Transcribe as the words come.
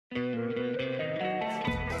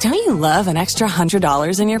Don't you love an extra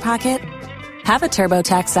 $100 in your pocket? Have a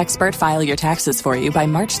TurboTax expert file your taxes for you by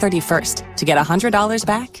March 31st to get $100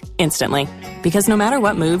 back instantly. Because no matter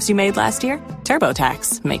what moves you made last year,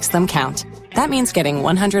 TurboTax makes them count. That means getting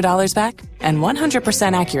 $100 back and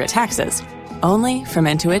 100% accurate taxes, only from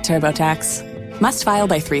Intuit TurboTax. Must file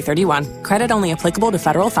by 3/31. Credit only applicable to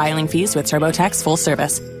federal filing fees with TurboTax full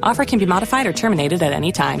service. Offer can be modified or terminated at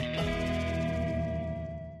any time.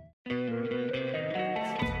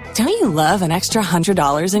 Don't you love an extra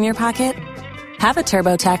 $100 in your pocket? Have a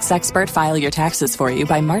TurboTax expert file your taxes for you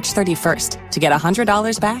by March 31st to get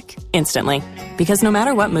 $100 back instantly. Because no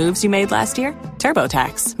matter what moves you made last year,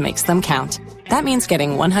 TurboTax makes them count. That means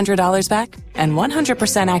getting $100 back and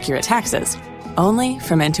 100% accurate taxes, only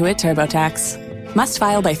from Intuit TurboTax. Must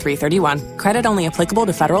file by 3/31. Credit only applicable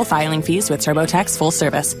to federal filing fees with TurboTax full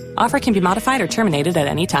service. Offer can be modified or terminated at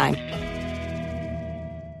any time.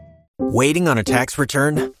 Waiting on a tax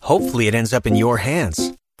return? Hopefully it ends up in your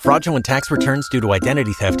hands. Fraudulent tax returns due to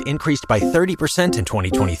identity theft increased by 30% in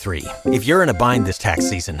 2023. If you're in a bind this tax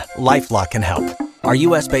season, LifeLock can help. Our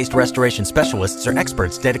U.S.-based restoration specialists are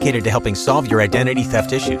experts dedicated to helping solve your identity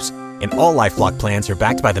theft issues. And all LifeLock plans are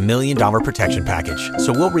backed by the $1 Million Protection Package.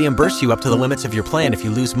 So we'll reimburse you up to the limits of your plan if you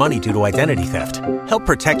lose money due to identity theft. Help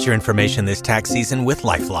protect your information this tax season with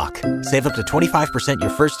LifeLock. Save up to 25% your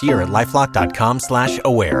first year at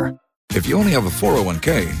LifeLock.com/aware. If you only have a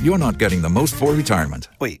 401k, you're not getting the most for retirement.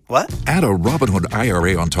 Wait, what? Add a Robinhood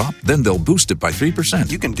IRA on top, then they'll boost it by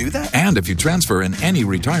 3%. You can do that? And if you transfer in any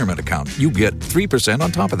retirement account, you get 3%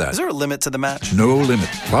 on top of that. Is there a limit to the match? No limit.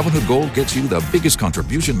 Robinhood Gold gets you the biggest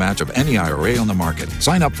contribution match of any IRA on the market.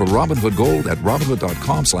 Sign up for Robinhood Gold at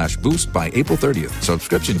Robinhood.com/boost by April 30th.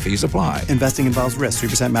 Subscription fees apply. Investing involves risk.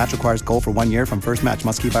 3% match requires gold for 1 year from first match.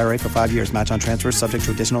 Must keep IRA for 5 years. Match on transfers subject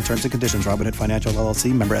to additional terms and conditions. Robinhood Financial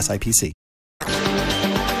LLC, member SIPC.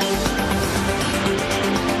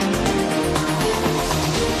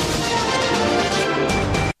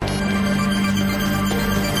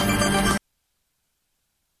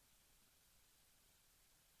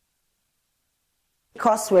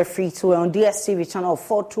 Costs were free to on DSTV channel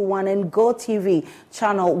 421 and GoTV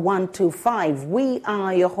channel 125. We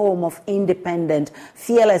are your home of independent,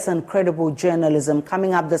 fearless and credible journalism.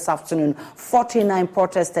 Coming up this afternoon, 49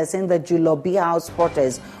 protesters in the Julobi House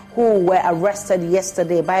protest who were arrested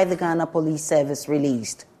yesterday by the Ghana Police Service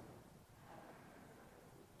released.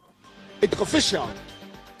 It's official.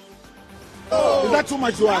 Is that too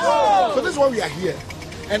much to ask? So this is why we are here.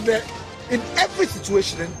 And in every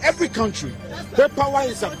situation, in every country, where power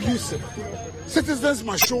is abusive, citizens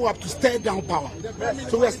must show up to stare down power.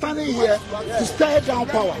 So we are standing here to stare down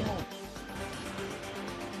power.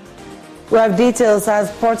 We have details as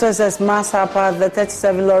protesters mass up at the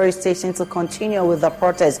 37 Lorry station to continue with the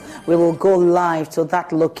protest. We will go live to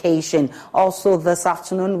that location. Also this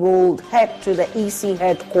afternoon, we'll head to the EC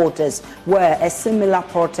headquarters where a similar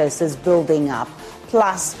protest is building up.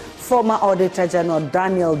 Plus, former Auditor General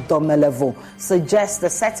Daniel Domelevo suggests the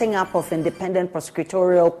setting up of independent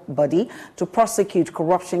prosecutorial body to prosecute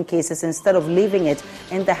corruption cases instead of leaving it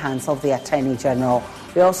in the hands of the Attorney General.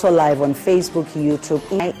 We're also live on Facebook, YouTube.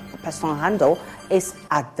 My personal handle is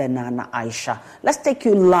 @Nana Aisha. Let's take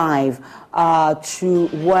you live to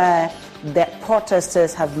where the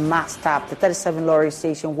protesters have massed up, the 37 Lorry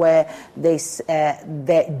station where the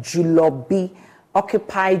Julobi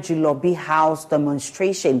Occupy Julobi House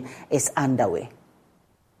demonstration is underway.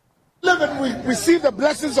 Live and we receive the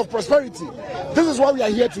blessings of prosperity. This is why we are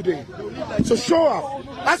here today. So show up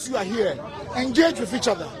as you are here. Engage with each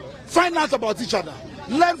other. Find out about each other.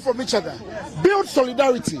 Learn from each other. Build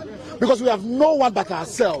solidarity because we have no one but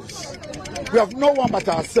ourselves. We have no one but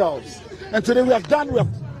ourselves. And today we are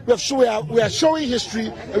showing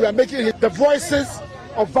history and we are making it. The voices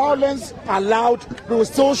of violence are loud. We will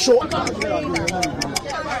still show.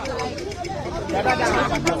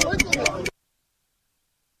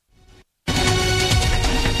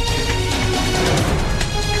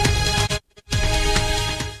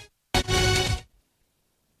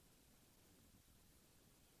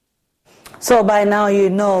 So by now you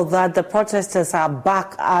know that the protesters are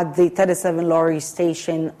back at the 37 Lorry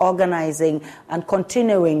station organizing and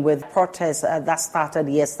continuing with protests that started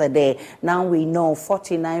yesterday. Now we know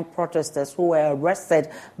 49 protesters who were arrested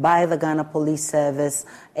by the Ghana Police Service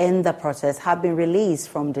in the protest have been released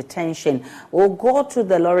from detention. We'll go to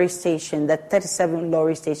the Lorry station, the 37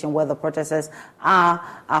 Lorry station where the protesters are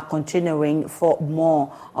continuing for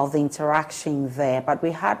more of the interaction there. But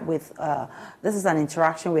we had with, this is an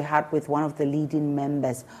interaction we had with one of the leading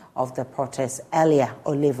members of the protest earlier,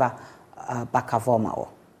 Oliver Bakavomao.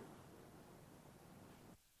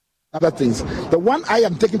 other things. The one I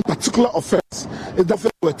am taking particular offense is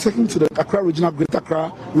that we're taken to the Accra Regional, Greater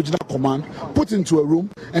Accra Regional Command, put into a room,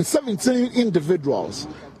 and 17 individuals,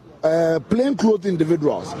 plainclothes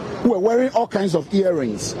individuals, who are wearing all kinds of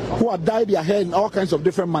earrings, who are dyed their hair in all kinds of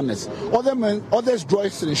different manners. Others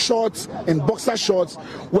dressed in shorts, in boxer shorts,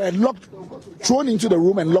 were thrown into the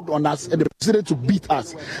room and locked on us, and they proceeded to beat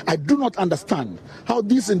us. I do not understand how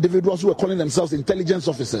these individuals who were calling themselves intelligence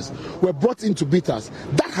officers were brought in to beat us.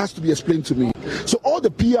 That has to be explained to me. So all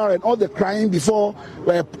the PR and all the crying before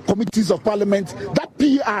committees of parliament, that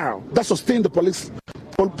PR that sustained the police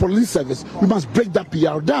service, we must break that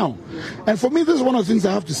PR down. And for me, this is one of the things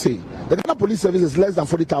I have to say. The Ghana Police Service is less than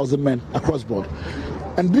 40,000 men across board.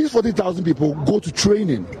 And these 40,000 people go to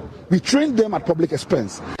training. We train them at public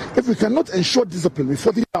expense. If we cannot ensure discipline with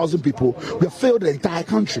 40,000 people, we have failed the entire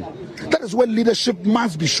country. That is where leadership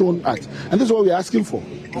must be shown at. And this is what we're asking for.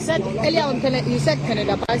 You said earlier on, you said Kennedy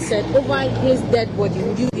Dapai said over his dead body,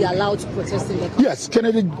 would you be allowed to protest in the country? Yes,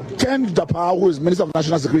 Kennedy Dapai, who is Minister of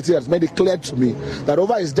National Security, has made it clear to me that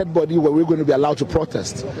over his dead body, we're going to be allowed to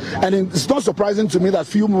protest. And it's not surprising to me that a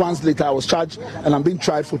few months later, I was charged and I'm being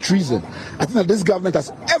tried for treason. I think that this government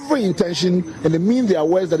has every intention, and they mean their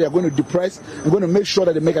words, that they are going to depress and going to make sure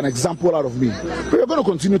that they make an example out of me. But we're going to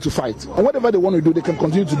continue to fight. And whatever they want to do, they can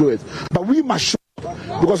continue to do it. But we must show,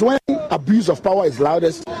 because when abuse of power is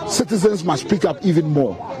loudest, citizens must speak up even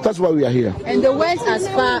more. That's why we are here. And the words as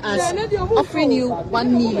far as offering you $1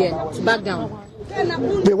 million to back down.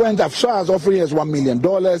 They went as far as offering us $1 million.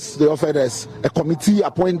 They offered us a committee,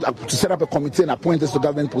 to set up a committee and appoint us to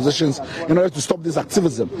government positions in order to stop this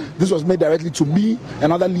activism. This was made directly to me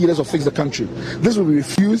and other leaders of Fix the Country. This will be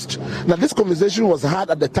refused. Now, this conversation was had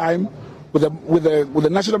at the time with the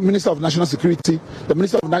National Minister of National Security, the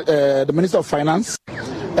Minister of Finance,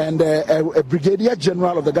 and a Brigadier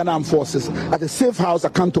General of the Ghana Armed Forces at the Safe House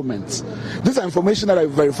cantonments. These are information that are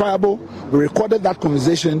verifiable. We recorded that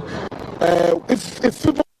conversation. If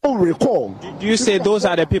people recall, do you say those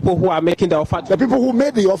are the people who are making the offer? The people who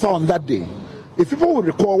made the offer on that day. If people will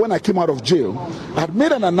recall, when I came out of jail, I had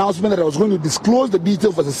made an announcement that I was going to disclose the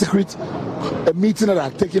details of the secret meeting that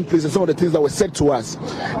had taken place and some of the things that were said to us.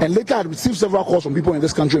 And later I had received several calls from people in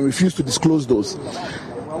this country and refused to disclose those.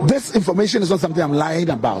 This information is not something I'm lying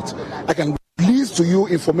about. I can release to you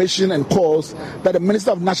information and calls that the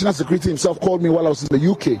Minister of National Security himself called me while I was in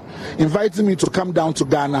the UK, inviting me to come down to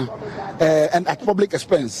Ghana and at public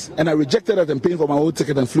expense. And I rejected it and paid for my own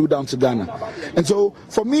ticket and flew down to Ghana. And so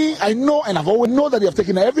for me, I know, and I've always known that they have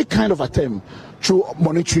taken every kind of attempt through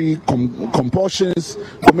monetary compulsions,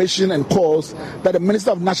 commission and calls that the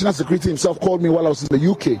Minister of National Security himself called me while I was in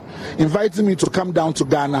the UK, inviting me to come down to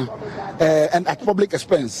Ghana and at public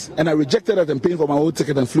expense. And I rejected it and paid for my own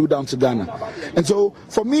ticket and flew down to Ghana. And so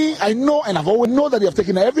for me, I know, and I've always known that they have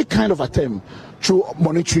taken every kind of attempt through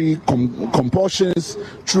monetary compulsions,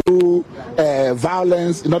 through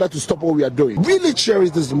violence in order to stop what we are doing. Really cherish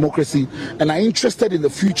this democracy and are interested in the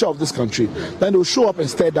future of this country, then they'll show up and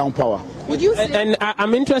stare down power. Would you say, and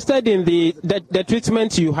I'm interested in the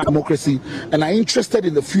treatment you have. Democracy and are interested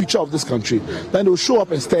in the future of this country, then they'll show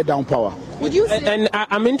up and stare down power. Would you say, and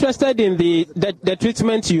I'm interested in the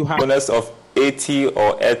treatment you have. Owners of AT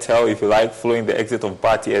or Airtel, if you like, following the exit of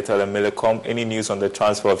Bharti Airtel and Millicom, any news on the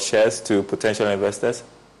transfer of shares to potential investors?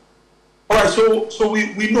 All right, so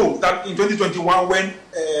we know that in 2021, when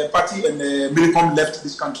Bharti and Millicom left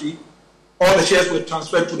this country, all the shares were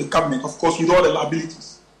transferred to the government, of course, with all the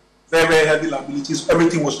liabilities, very, very heavy liabilities.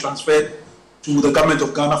 Everything was transferred to the government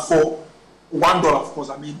of Ghana for $1, of course.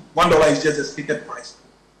 I mean, $1 is just a stated price.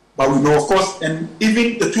 But we know, of course, and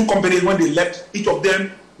even the two companies, when they left, each of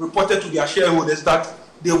them reported to their shareholders that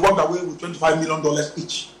they walked away with $25 million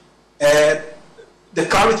each. The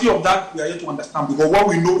clarity of that we are yet to understand, because what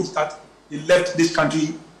we know is that they left this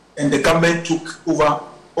country and the government took over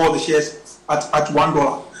all the shares at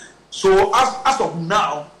 $1. So as of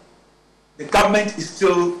now, the government is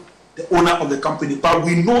still the owner of the company, but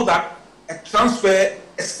we know that a transfer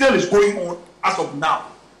still is going on as of now.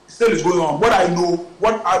 It still is going on. What I know,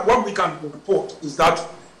 what we can report is that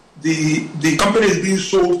the company is being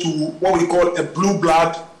sold to what we call a blue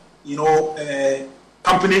blood,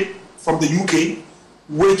 company from the UK,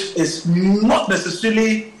 which is not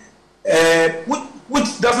necessarily,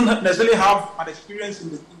 which doesn't necessarily have an experience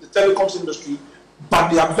in the telecoms industry, but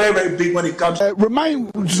they are very, very big when it comes. To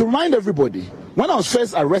remind everybody, when I was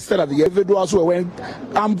first arrested at the individuals who were wearing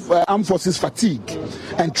armed forces fatigue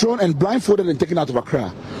and thrown and blindfolded and taken out of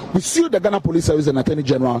Accra, we sued the Ghana Police Service and Attorney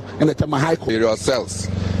General and the Tema High Court. Various cells,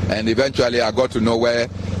 and eventually I got to know where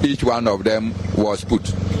each one of them was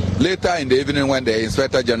put. Later in the evening, when the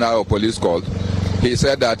Inspector General of Police called, he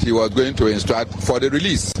said that he was going to instruct for the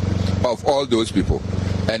release of all those people.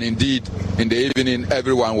 And indeed, in the evening,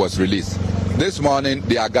 everyone was released. This morning,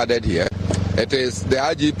 they are gathered here. It is the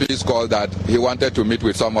IGP's call that he wanted to meet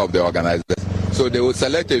with some of the organizers. So they will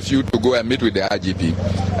select a few to go and meet with the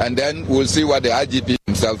IGP. And then we'll see what the IGP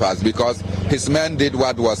himself has, because his men did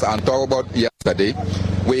what was untoward yesterday.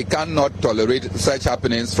 We cannot tolerate such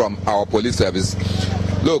happenings from our police service.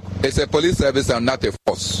 Look, it's a police service and not a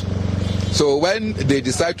force. So when they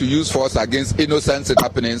decide to use force against innocent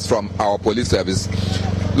happenings from our police service,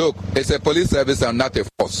 look, it's a police service and not a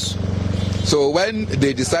force. So when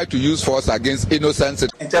they decide to use force against innocent...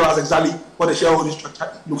 And tell us exactly what the shareholding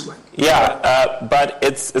structure looks like. Yeah, but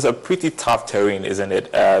it's a pretty tough terrain, isn't it?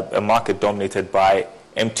 A market dominated by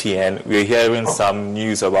MTN. We're hearing some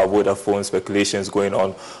news about Vodafone speculations going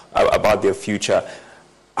on about their future.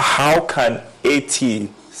 How can AT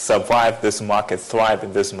survive this market, thrive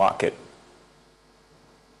in this market?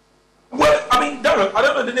 Well, I mean, Darren, at the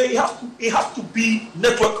end of the day, it has to be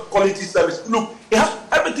network quality service. Look,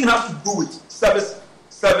 everything has to do with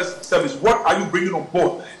service. What are you bringing on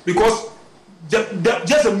board? Because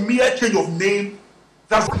just a mere change of name.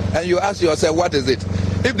 And you ask yourself, what is it?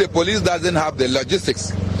 If the police doesn't have the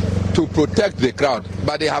logistics to protect the crowd,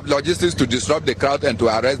 but they have logistics to disrupt the crowd and to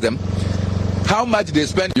arrest them, how much they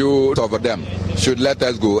spend you over them should let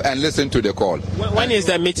us go and listen to the call. When is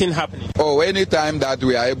the meeting happening? Oh, anytime that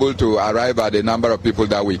we are able to arrive at the number of people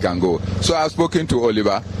that we can go. So I've spoken to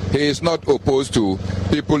Oliver. He is not opposed to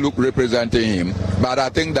people representing him, but I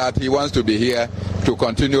think that he wants to be here to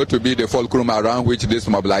continue to be the fulcrum around which this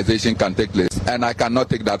mobilization can take place, and I cannot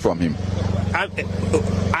take that from him.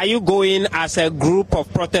 Are you going as a group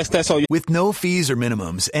of protesters? With no fees or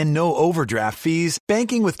minimums and no overdraft fees,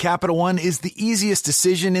 banking with Capital One is the easiest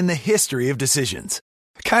decision in the history of decisions.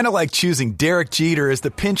 Kind of like choosing Derek Jeter as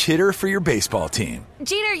the pinch hitter for your baseball team.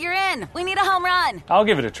 Jeter, you're in. We need a home run. I'll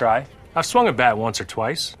give it a try. I've swung a bat once or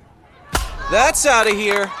twice. That's out of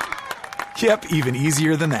here. Yep, even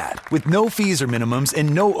easier than that. With no fees or minimums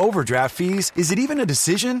and no overdraft fees, is it even a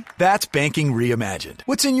decision? That's banking reimagined.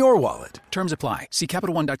 What's in your wallet? Terms apply. See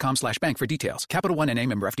CapitalOne.com/bank for details. Capital One NA,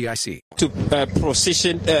 member FDIC. To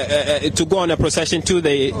go on a procession to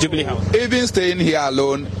the Jubilee House. Even staying here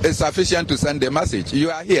alone is sufficient to send a message.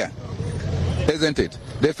 You are here, isn't it?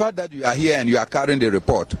 The fact that you are here and you are carrying the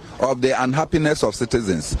report of the unhappiness of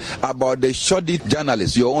citizens about the shoddy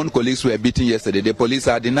journalists your own colleagues were beaten yesterday, the police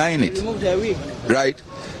are denying it. Right?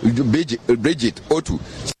 Bridget Otu,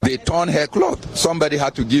 they torn her cloth. Somebody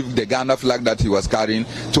had to give the Ghana flag that he was carrying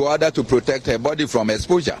to order to protect her body from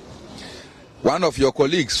exposure. One of your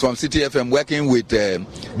colleagues from City FM working with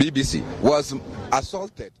BBC was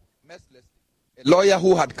assaulted mercilessly. A lawyer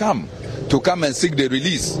who had come and seek the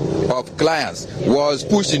release of clients was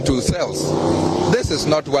pushed into cells. This is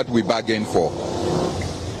not what we bargained for.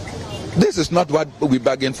 This is not what we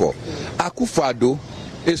bargained for. Akufo-Addo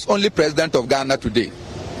is only president of Ghana today.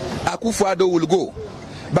 Akufo-Addo will go.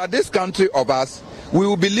 But this country of us, we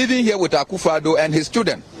will be living here with Akufo-Addo and his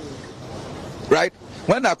children. Right?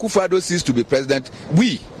 When Akufo-Addo ceases to be president,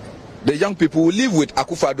 we, the young people, will live with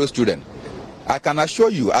Akufo-Addo's children. I can assure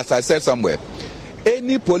you, as I said somewhere,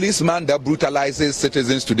 any policeman that brutalizes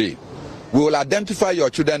citizens today, we will identify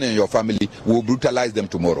your children and your family, we will brutalize them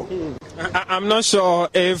tomorrow. I'm not sure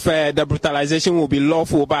if the brutalization will be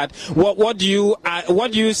lawful, but what do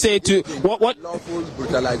you say to what lawful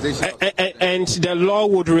brutalization? And the law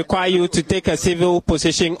would require you to take a civil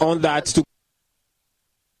position on that.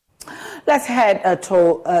 Let's head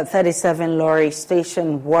to 37 Lorry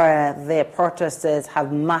Station, where the protesters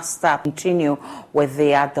have massed up, continue with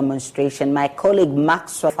their demonstration. My colleague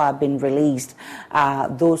Maxwell have been released.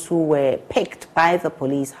 Those who were picked by the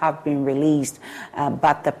police have been released,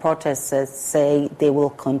 but the protesters say they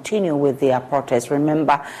will continue with their protest.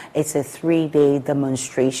 Remember, it's a 3-day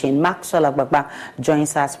demonstration. Maxwell Agbagba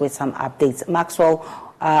joins us with some updates. Maxwell,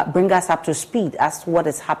 bring us up to speed as to what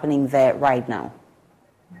is happening there right now.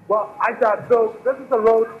 Well, so this is the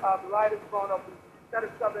road right in front of the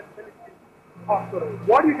 37 Military Hospital.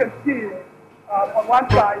 What you can see on one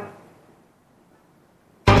side,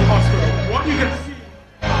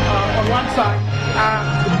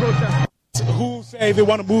 are the protesters who say they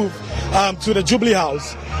want to move to the Jubilee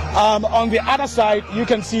House. On the other side, you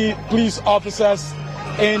can see police officers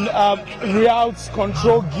in route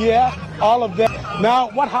control gear, all of them. Now,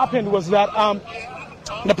 what happened was that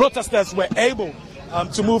the protesters were able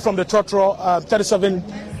to move from the 37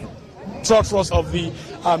 trotros of the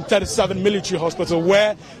 37 Military Hospital,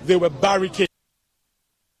 where they were barricaded.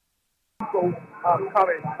 Some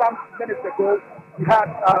minutes ago, we had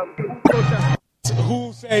protests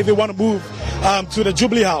who say they want to move to the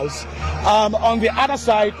Jubilee House. On the other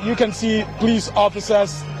side, you can see police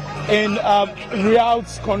officers in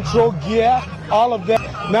Riyadh's control gear, all of them.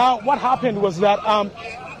 Now, what happened was that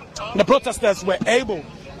the protesters were able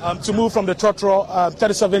to move from the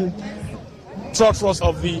 37 trotros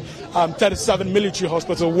of the 37 military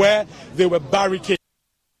hospital where they were barricaded.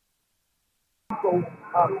 Some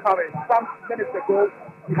minutes ago,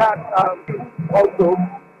 we had also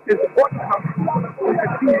is what happened. You can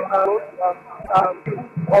see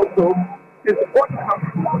also is what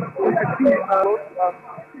happened. You can see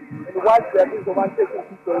in the white there is the one taking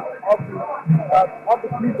pictures of the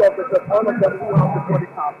police officers, all of them who have the body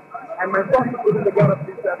cam. And my sources within the Ghana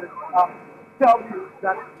Police Service tell me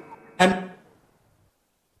that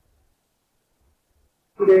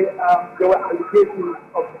today there were allegations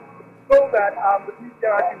of so that the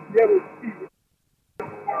PCR is able to see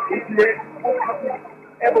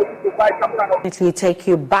able to provide some kind of... Definitely take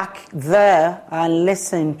you back there and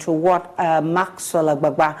listen to what Maxwell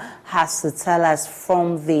Agbagba has to tell us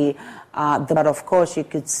from the but of course you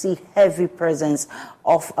could see heavy presence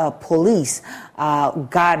of police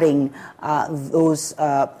guarding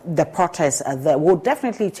the protests that will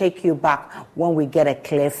definitely take you back when we get a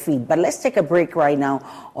clear feed. But let's take a break right now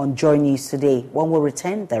on Joy News Today. When we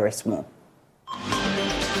return, there is more.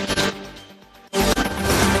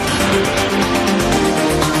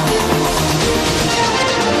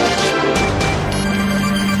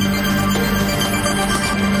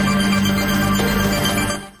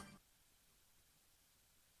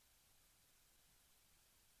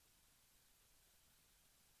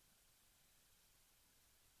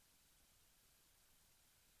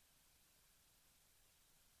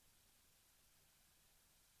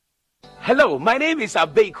 Hello, my name is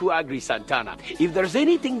Abeku Agri Santana. If there's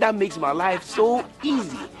anything that makes my life so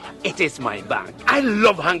easy, it is my bank. I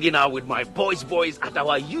love hanging out with my boys at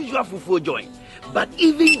our usual fufu joint. But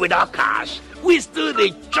even without cash, we still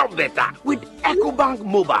dey chop better with EcoBank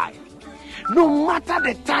Mobile. No matter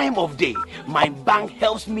the time of day, my bank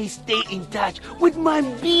helps me stay in touch with my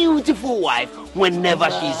beautiful wife whenever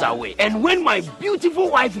she's away. And when my beautiful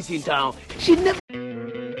wife is in town, she never...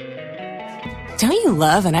 Don't you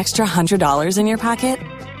love an extra $100 in your pocket?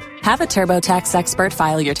 Have a TurboTax expert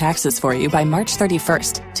file your taxes for you by March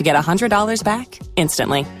 31st to get $100 back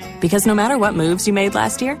instantly. Because no matter what moves you made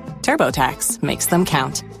last year, TurboTax makes them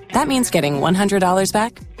count. That means getting $100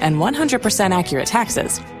 back and 100% accurate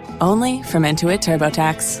taxes only from Intuit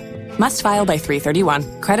TurboTax. Must file by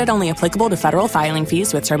 3/31. Credit only applicable to federal filing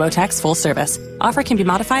fees with TurboTax full service. Offer can be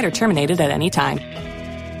modified or terminated at any time.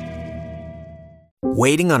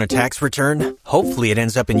 Waiting on a tax return? Hopefully it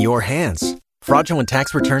ends up in your hands. Fraudulent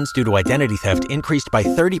tax returns due to identity theft increased by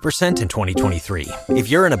 30% in 2023. If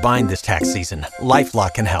you're in a bind this tax season,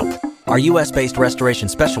 LifeLock can help. Our U.S.-based restoration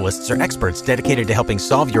specialists are experts dedicated to helping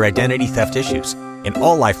solve your identity theft issues. And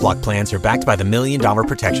all LifeLock plans are backed by the $1 Million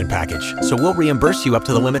Protection Package. So we'll reimburse you up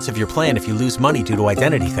to the limits of your plan if you lose money due to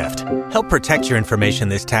identity theft. Help protect your information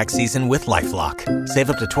this tax season with LifeLock.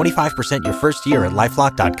 Save up to 25% your first year at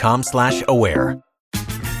LifeLock.com/aware.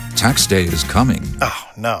 Tax day is coming. Oh,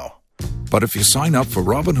 no. But if you sign up for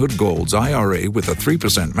Robinhood Gold's IRA with a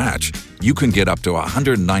 3% match, you can get up to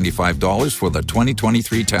 $195 for the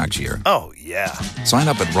 2023 tax year. Oh, yeah. Sign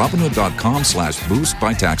up at Robinhood.com/boost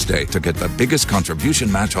by tax day to get the biggest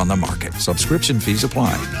contribution match on the market. Subscription fees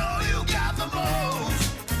apply.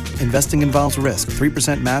 Investing involves risk.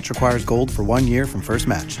 3% match requires gold for 1 year from first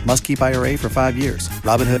match. Must keep IRA for 5 years.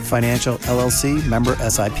 Robinhood Financial, LLC, member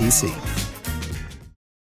SIPC.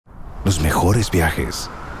 Los mejores viajes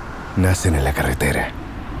nacen en la carretera,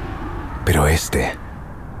 pero este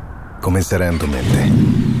comenzará en tu mente.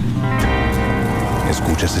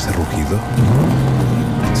 ¿Escuchas ese rugido?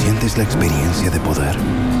 ¿Sientes la experiencia de poder?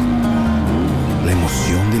 ¿La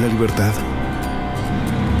emoción de la libertad?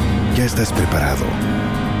 Ya estás preparado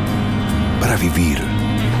para vivir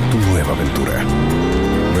tu nueva aventura.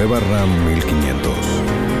 Nueva RAM 1500.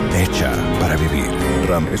 Hecha para vivir.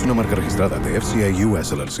 RAM es una marca registrada de FCI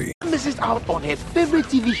US LLC. Misses out on her favorite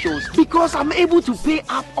TV shows because I'm able to pay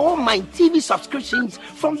up all my TV subscriptions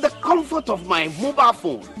from the comfort of my mobile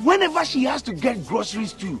phone. Whenever she has to get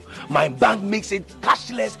groceries too, my bank makes it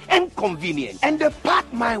cashless and convenient. And the part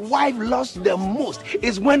my wife loves the most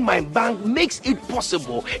is when my bank makes it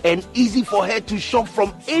possible and easy for her to shop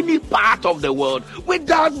from any part of the world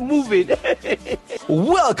without moving.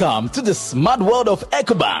 Welcome to the smart world of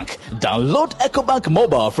EcoBank. Download EcoBank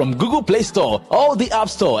Mobile from Google Play Store or the App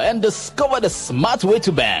Store and discover the smart way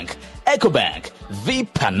to bank. EcoBank, the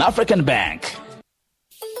Pan-African Bank.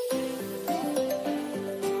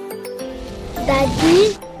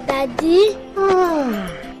 Daddy, Daddy,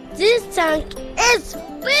 this tank is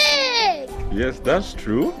big. Yes, that's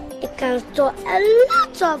true. It can store a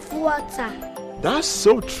lot of water. That's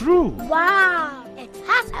so true. Wow, it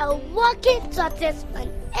has a working tortoise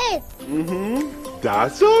on it.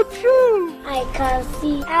 That's so true. I can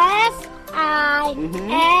see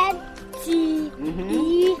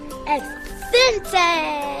SINTEX.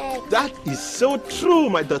 Syntax. That is so true,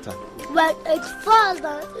 my daughter. When it falls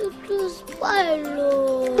down, it will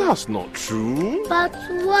spoil. That's not true. But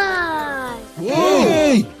why?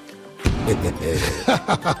 Hey!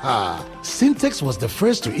 Syntex was the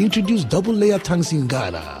first to introduce double-layer tanks in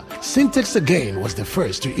Ghana. Syntex again was the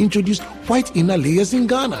first to introduce white inner layers in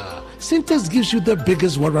Ghana. Syntex gives you the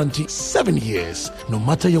biggest warranty, 7 years. No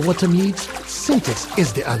matter your water needs, Syntex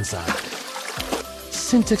is the answer.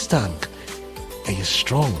 Syntex tank. Are you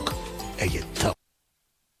strong? Are you tough?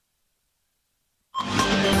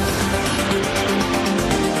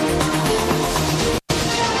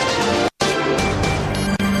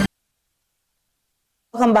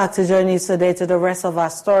 Welcome back to JoyNews Today. To the rest of our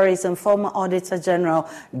stories, and former Auditor General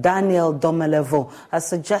Daniel Domelevo has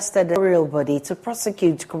suggested a royal body to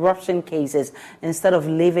prosecute corruption cases instead of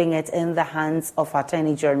leaving it in the hands of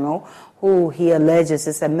Attorney General, who he alleges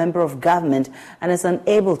is a member of government and is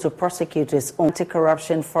unable to prosecute his own.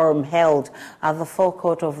 Anti-corruption forum held at the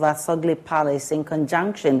forecourt of the Asogli Palace in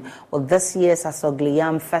conjunction with this year's Asogli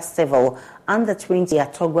Yam Festival and the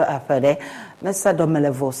 20th Atogwe Apede. Mr.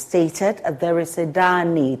 Domelevo stated there is a dire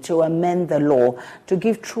need to amend the law to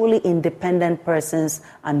give truly independent persons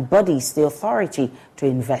and bodies the authority to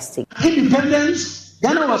investigate. Independence,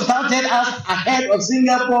 Ghana was touted as ahead of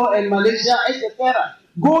Singapore and Malaysia, etc.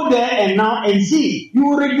 Go there and now and see. You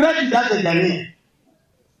will regret it as a Ghanaian.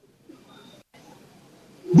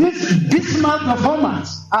 This dismal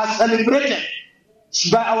performance are celebrated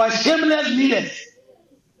by our shameless leaders.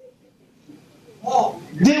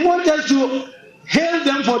 They want us to hail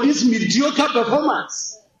them for this mediocre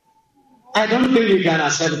performance. I don't think we can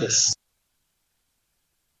accept this.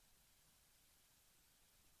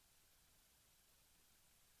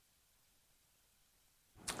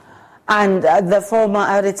 And the former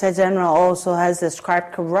Auditor General also has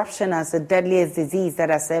described corruption as the deadliest disease that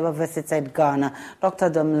has ever visited Ghana. Mr.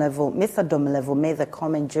 Domelevo made the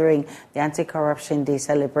comment during the Anti-Corruption Day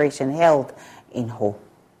celebration held in Ho.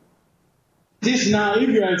 This now, if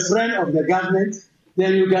you are a friend of the government,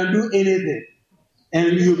 then you can do anything.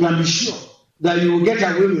 And you can be sure that you will get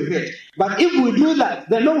away with it. But if we do that,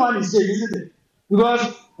 then no one is safe, isn't it? Because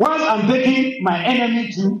once I'm taking my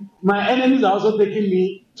enemy to, my enemies are also taking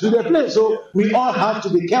me to the place. So we all have to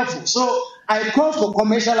be careful. So I call for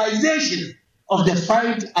commercialization of the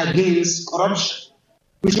fight against corruption.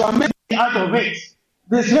 We should make out of it.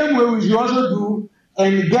 The same way we should also do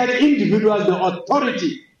and get individuals the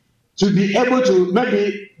authority to be able to,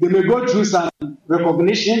 maybe they may go through some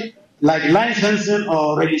recognition like licensing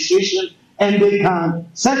or registration, and they can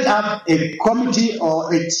set up a committee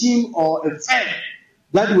or a team or a firm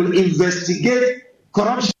that will investigate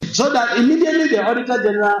corruption, so that immediately the Auditor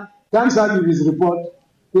General comes out with his report,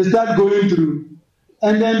 they start going through,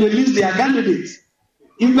 and then they list their candidates,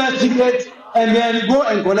 investigate, and then go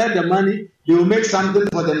and collect the money. They will make something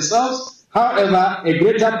for themselves. However, a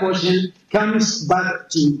greater portion comes back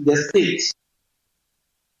to the state.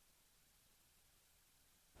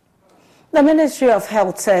 The Ministry of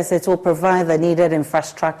Health says it will provide the needed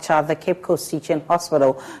infrastructure at the Cape Coast Teaching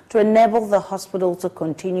Hospital to enable the hospital to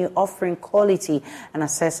continue offering quality and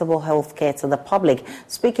accessible health care to the public.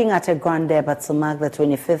 Speaking at a grand debate to mark the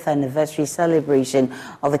 25th anniversary celebration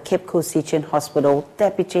of the Cape Coast Teaching Hospital,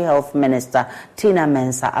 Deputy Health Minister Tina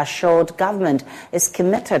Mensah assured government is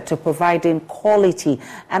committed to providing quality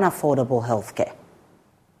and affordable health care.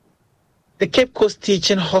 The Cape Coast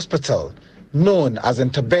Teaching Hospital, known as in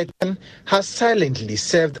Tibetan, has silently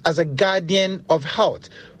served as a guardian of health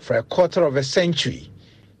for a quarter of a century.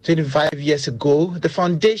 25 years ago, the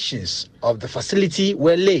foundations of the facility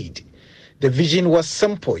were laid. The vision was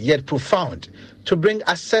simple yet profound: to bring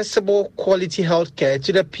accessible, quality health care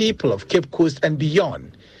to the people of Cape Coast and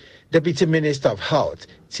beyond. Deputy Minister of Health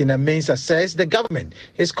Tina Mensah says the government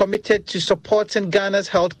is committed to supporting Ghana's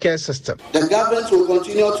healthcare system. The government will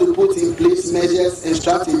continue to put in place measures and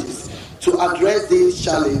strategies to address these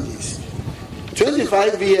challenges.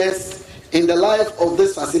 25 years in the life of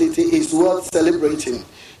this facility is worth celebrating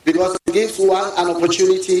because it gives one an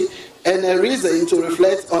opportunity and a reason to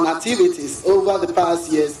reflect on activities over the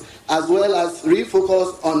past years, as well as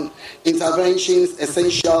refocus on interventions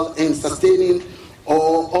essential in sustaining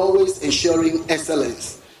or always ensuring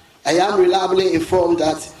excellence. I am reliably informed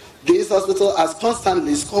that this hospital has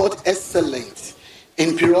constantly scored excellent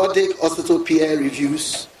in periodic hospital peer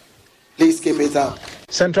reviews. Please keep it up.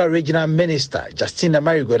 Central Regional Minister Justina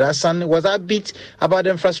Marigodasan was upbeat about the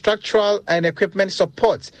infrastructural and equipment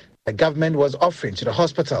support the government was offering to the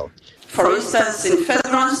hospital. For instance, in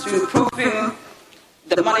furtherance to improving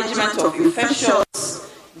the management of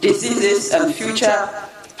infectious diseases and future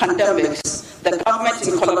pandemics, the government,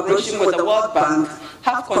 in collaboration with the World Bank,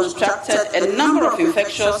 have constructed a number of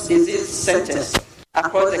infectious disease centers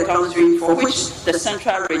across the country for which the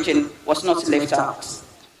Central Region was not left out.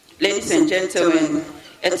 Ladies and gentlemen,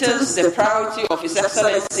 it is the priority of His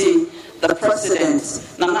Excellency, the President,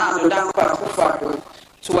 Nana Addo Dankwa Akufo-Addo,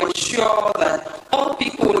 to ensure that all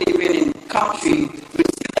people living in the country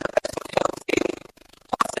receive the best of health care.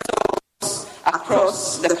 Hospitals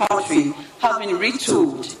across the country have been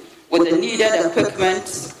retooled with the needed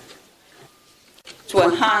equipment to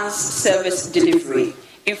enhance service delivery.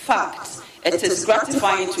 In fact, it is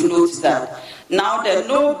gratifying to note that now the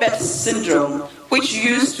low birth syndrome, which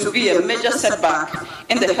used to be a major setback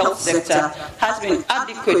in the health sector, has been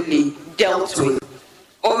adequately dealt with.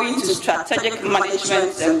 Owing to strategic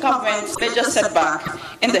management, the government's major setback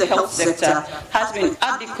in the health sector has been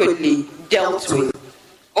adequately dealt with.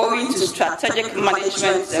 Owing to strategic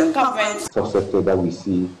management, the government's subsector that we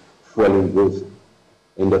see fueling growth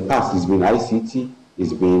in the past has been ICT,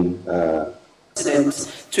 it's been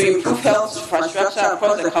to improve health infrastructure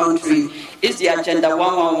across the country is the Agenda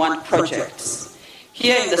 111 project.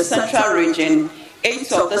 Here in the Central Region,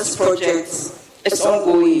 8 of these projects is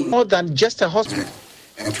ongoing. More than just a hospital.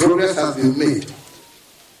 And progress has been made.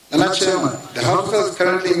 Nana Chairman, the hospital is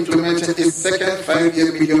currently implementing its second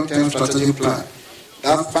 5-year medium-term strategic plan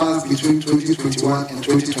that spans between 2021 and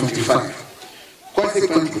 2025.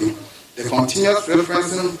 Consequently, the continuous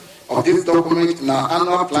referencing of this document in our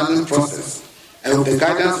annual planning process and with the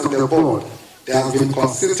guidance of the board, there has been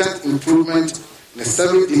consistent improvement in the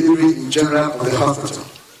service delivery in general of the hospital.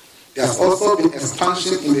 There has also been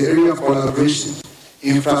expansion in the area of collaboration,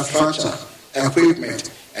 infrastructure,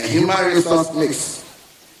 equipment, and human resource mix.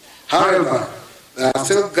 However, there are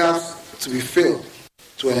still gaps to be filled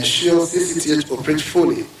to ensure CCTH operates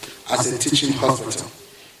fully as a teaching hospital,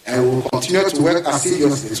 and we will continue to work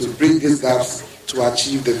assiduously to bridge these gaps to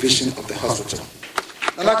achieve the vision of the hospital.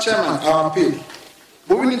 Mr. Chairman, our appeal.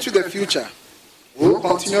 Moving into the future, we will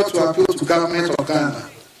continue to appeal to government of Ghana,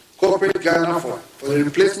 corporate Ghana for the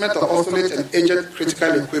replacement of obsolete and aged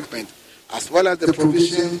critical equipment, as well as the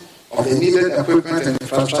provision of the needed equipment and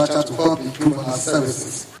infrastructure to help improve on our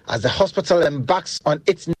services. As the hospital embarks on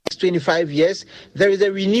its next 25 years, there is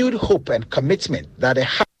a renewed hope and commitment that the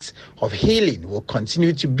heart of healing will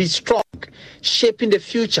continue to be strong, shaping the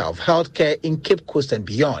future of healthcare in Cape Coast and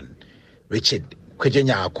beyond. Richard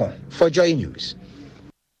Kwejenyako for Joy News.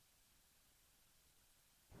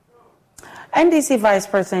 NDC Vice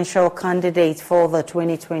Presidential candidate for the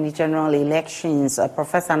 2020 general elections,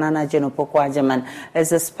 Professor Nana Opoku-Agyeman, is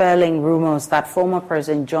dispelling rumors that former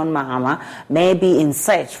President John Mahama may be in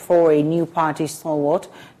search for a new party stalwart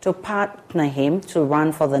to partner him to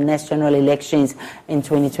run for the next general elections in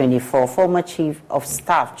 2024. Former Chief of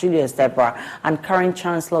Staff Julius Deborah and current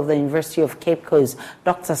Chancellor of the University of Cape Coast,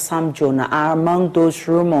 Dr. Sam Jonah, are among those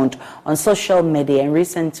rumored on social media in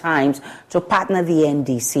recent times to partner the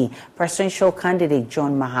NDC presidential candidate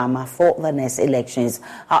John Mahama for the next elections.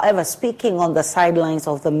 However, speaking on the sidelines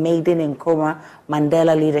of the Maiden Nkrumah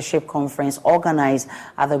Mandela Leadership Conference organized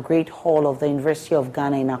at the Great Hall of the University of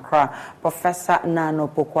Ghana in Accra, Professor Nana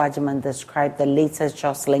Opoku-Agyeman described the latest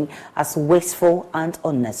jostling as wasteful and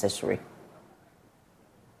unnecessary.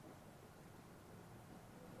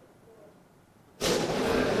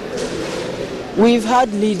 We've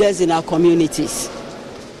had leaders in our communities.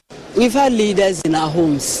 We've had leaders in our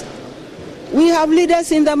homes. We have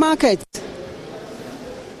leaders in the market.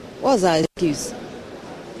 What's our excuse?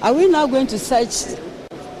 Are we now going to search,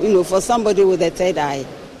 for somebody with a third eye?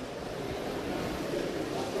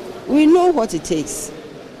 We know what it takes.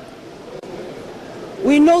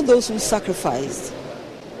 We know those who sacrificed.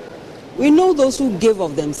 We know those who gave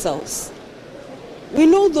of themselves. We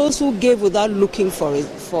know those who gave without looking for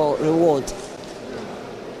reward.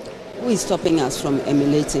 Who is stopping us from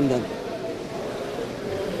emulating them?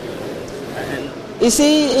 You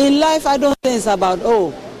see, in life, I don't think it's about,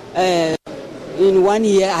 in 1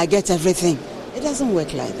 year I get everything. It doesn't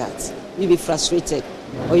work like that. You'll be frustrated.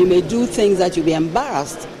 Or you may do things that you'll be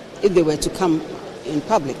embarrassed if they were to come in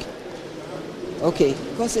public. Okay,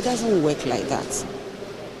 because it doesn't work like that.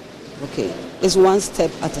 Okay, it's one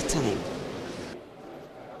step at a time.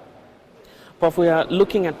 Prof, we are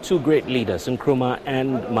looking at two great leaders, Nkrumah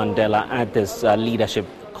and Mandela, at this leadership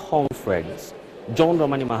conference. John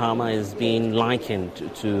Dramani Mahama is being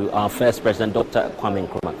likened to our first president, Dr. Kwame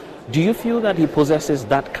Nkrumah. Do you feel that he possesses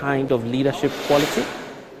that kind of leadership quality?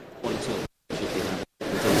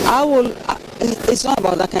 It's not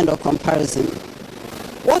about that kind of comparison.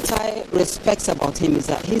 What I respect about him is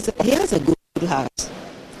that he has a good heart.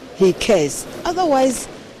 He cares. Otherwise,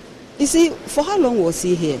 you see, for how long was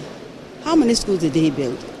he here? How many schools did he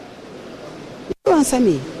build? You answer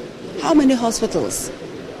me. How many hospitals?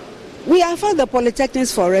 We have had the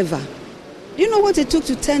polytechnics forever. Do you know what it took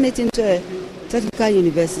to turn it into a technical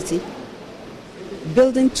university?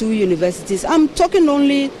 Building 2 universities. I'm talking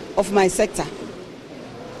only of my sector.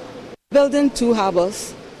 Building 2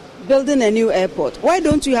 harbors, building a new airport. Why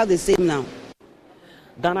don't you have the same now?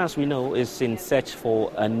 Ghana, as we know, is in search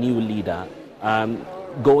for a new leader.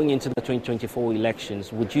 Going into the 2024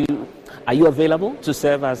 elections, are you available to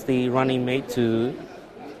serve as the running mate to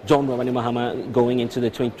John Dramani Mahama going into the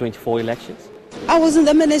 2024 elections? I was in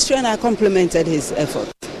the ministry and I complimented his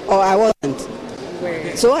effort. Or I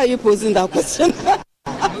wasn't. So why are you posing that question?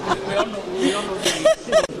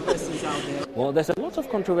 Well, there's a lot of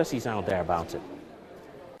controversies out there about it.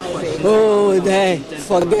 Oh,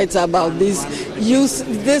 forget about this. Use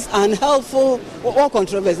this unhelpful. What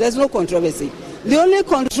controversy? There's no controversy. The only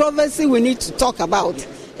controversy we need to talk about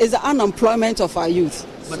is the unemployment of our youth.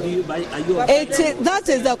 That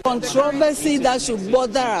is the controversy that should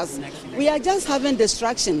bother us. We are just having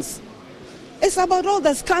distractions. It's about all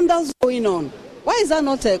the scandals going on. Why is that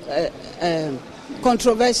not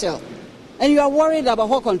controversial? And you are worried about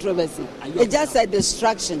what controversy? It's just a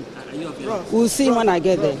distraction. We'll see when I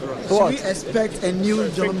get there. What? Should we expect a new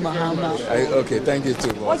John Mahama? Okay, thank you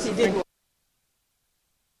too. What he did.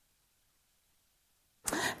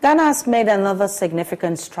 Ghana has made another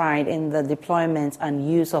significant stride in the deployment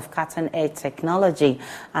and use of cutting-edge technology,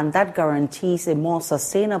 and that guarantees a more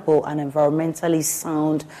sustainable and environmentally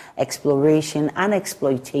sound exploration and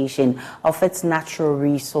exploitation of its natural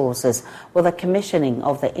resources, with the commissioning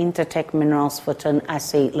of the Intertech Minerals Photon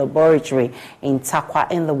Assay Laboratory in Takwa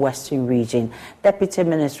in the Western region. Deputy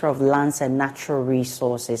Minister of Lands and Natural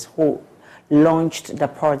Resources, who launched the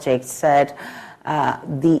project, said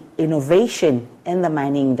the innovation in the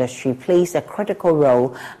mining industry plays a critical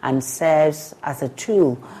role and serves as a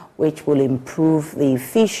tool which will improve the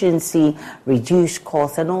efficiency, reduce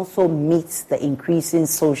costs, and also meets the increasing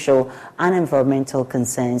social and environmental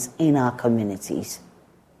concerns in our communities.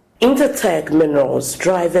 Intertech Minerals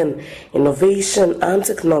driving innovation and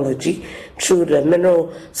technology through the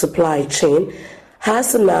mineral supply chain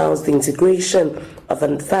has announced the integration of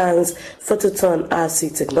advanced photon assay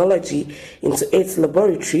technology into its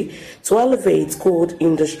laboratory to elevate gold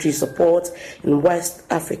industry support in West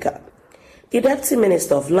Africa. The Deputy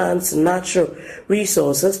Minister of Lands and Natural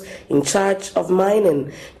Resources in charge of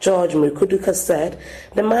mining, George Mrikuduka, said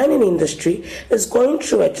the mining industry is going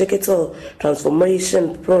through a digital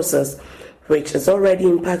transformation process which is already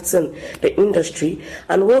impacting the industry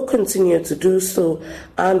and will continue to do so,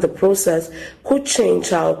 and the process could change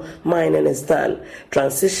how mining is done,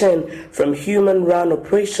 transition from human-run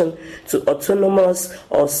operation to autonomous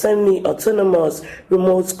or semi-autonomous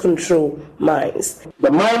remote control mines.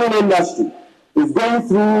 The mining industry is going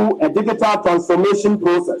through a digital transformation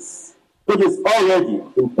process, which is already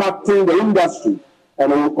impacting the industry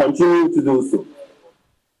and will continue to do so.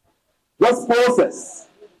 This process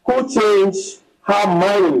could change how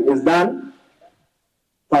mining is done,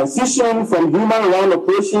 transition from human-run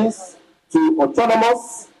operations to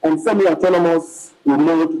autonomous and semi-autonomous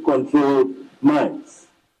remote controlled mines.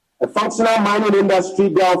 A functional mining industry,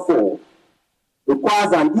 therefore,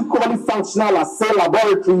 requires an equally functional assay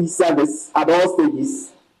laboratory service at all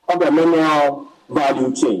stages of the mineral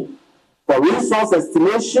value chain for resource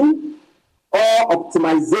estimation or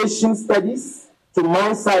optimization studies to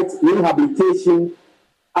mine site rehabilitation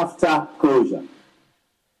after closure.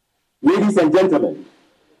 Ladies and gentlemen,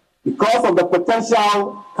 because of the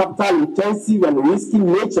potential capital-intensive and risky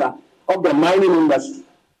nature of the mining industry,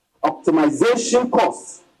 optimization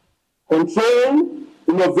costs, control,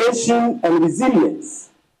 innovation, and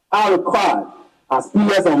resilience are required as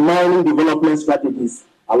pillars of mining development strategies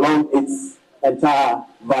along its entire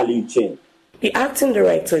value chain. The Acting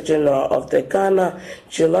Director General of the Ghana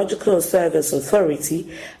Geological Service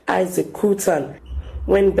Authority, Isaac Kutan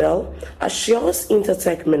Winbell, assures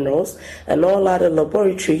Intertech Minerals and all other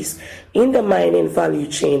laboratories in the mining value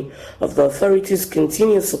chain of the authority's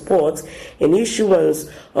continued support in issuance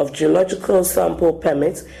of geological sample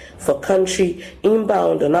permits for country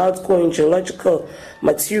inbound and outgoing geological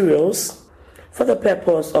materials for the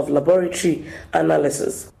purpose of laboratory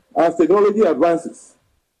analysis. As technology advances,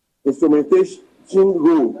 instrumentation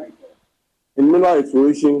role in mineral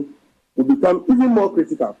exploration will become even more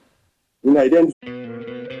critical in identifying.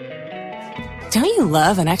 Don't you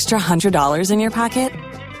love an extra $100 in your pocket?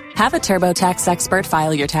 Have a TurboTax expert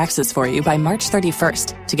file your taxes for you by March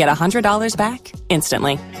 31st to get $100 back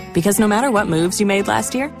instantly. Because no matter what moves you made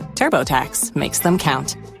last year, TurboTax makes them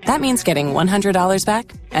count. That means getting $100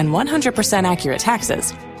 back and 100% accurate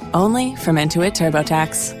taxes only from Intuit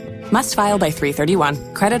TurboTax. Must file by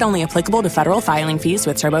 3/31. Credit only applicable to federal filing fees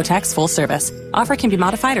with TurboTax full service. Offer can be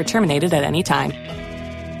modified or terminated at any time.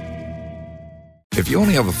 If you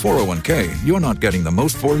only have a 401k, you're not getting the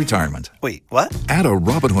most for retirement. Wait, what? Add a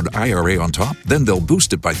Robinhood IRA on top, then they'll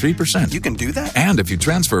boost it by 3%. You can do that? And if you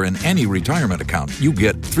transfer in any retirement account, you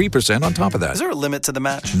get 3% on top of that. Is there a limit to the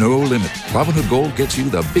match? No limit. Robinhood Gold gets you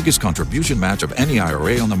the biggest contribution match of any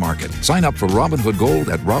IRA on the market. Sign up for Robinhood Gold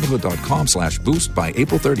at Robinhood.com/boost by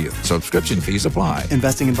April 30th. Subscription fees apply.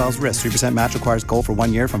 Investing involves risk. 3% match requires gold for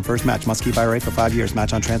 1 year from first match. Must keep IRA for 5 years.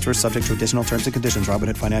 Match on transfers subject to additional terms and conditions.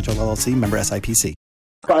 Robinhood Financial LLC, member SIPC.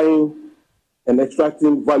 And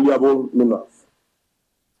extracting valuable minerals.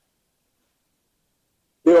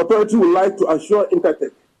 The authority would like to assure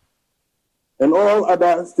Intertech and all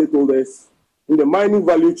other stakeholders in the mining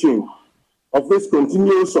value chain of its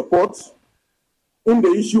continuous support in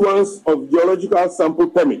the issuance of geological sample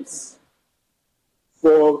permits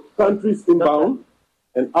for countries inbound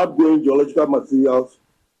and outgoing geological materials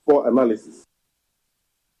for analysis.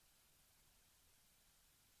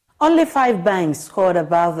 Only 5 banks scored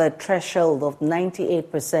above the threshold of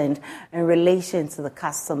 98% in relation to the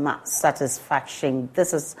customer satisfaction.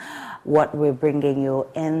 This is what we're bringing you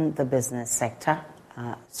in the business sector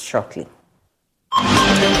shortly.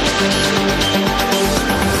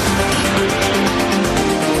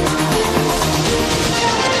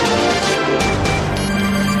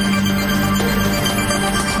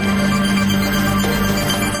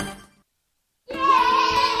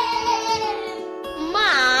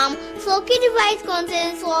 Kidivite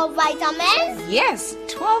contains 12 vitamins? Yes,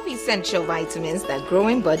 12 essential vitamins that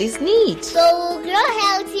growing bodies need. So we'll grow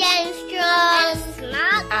healthy and strong. And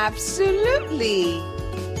smart? Absolutely.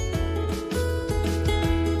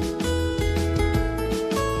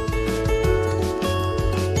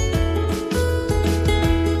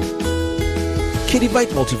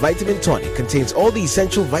 Kidivite Multivitamin Tonic contains all the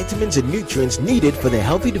essential vitamins and nutrients needed for the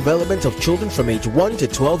healthy development of children from age 1 to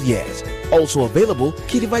 12 years. Also available,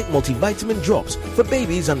 Kidivite Multivitamin Drops for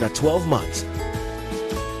babies under 12 months.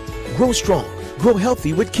 Grow strong, grow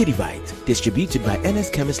healthy with Kidivite. Distributed by NS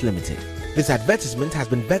Chemist Limited. This advertisement has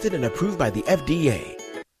been vetted and approved by the FDA.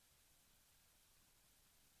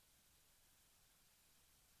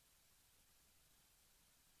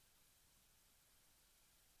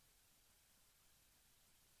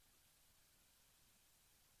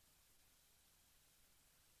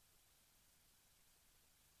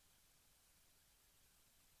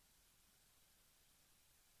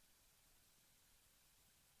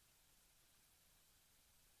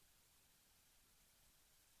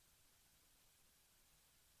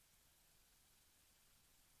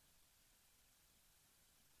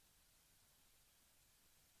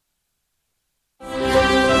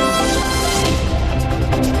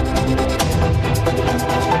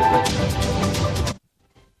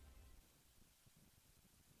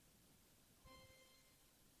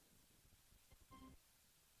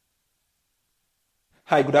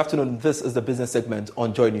 Hi, good afternoon. This is the business segment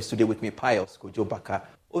on JoyNews Today with me, Pius Kojo Baka.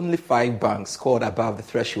 Only 5 banks scored above the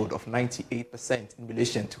threshold of 98% in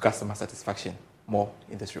relation to customer satisfaction. More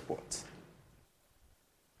in this report.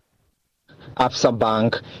 Absa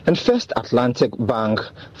Bank and First Atlantic Bank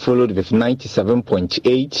followed with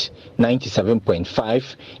 97.8,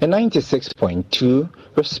 97.5 and 96.2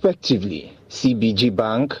 respectively. CBG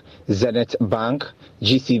Bank, Zenith Bank,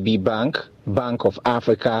 GCB Bank, Bank of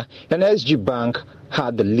Africa and SG Bank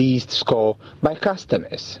had the least score by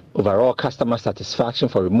customers. Overall customer satisfaction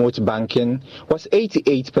for remote banking was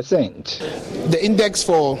 88%. The index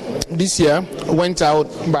for this year went out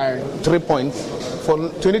by 3 points. For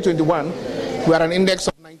 2021, we are an index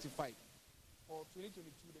of 95. For 2022,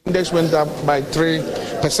 the index went up by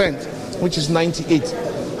 3%, which is 98.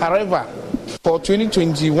 However, for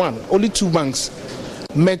 2021, only 2 banks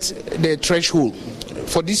met the threshold.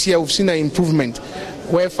 For this year, we've seen an improvement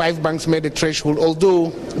where 5 banks made the threshold, although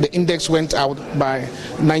the index went out by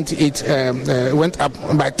 98, went up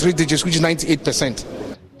by 3 digits, which is 98%.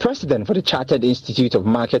 President for the Chartered Institute of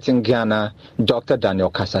Marketing Ghana, Dr.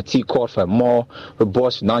 Daniel Kasati, called for a more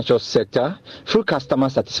robust financial sector through customer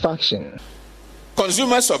satisfaction.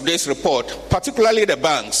 Consumers of this report, particularly the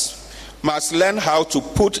banks, must learn how to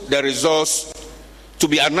put the results to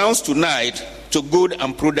be announced tonight to good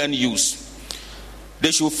and prudent use.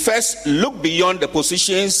 they should first look beyond the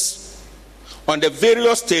positions on the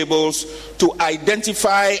various tables to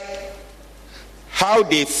identify how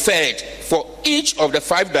they fared for each of the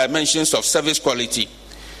 5 dimensions of service quality,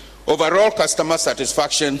 overall customer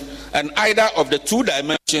satisfaction, and either of the 2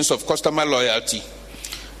 dimensions of customer loyalty.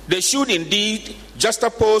 They should indeed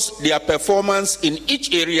juxtapose their performance in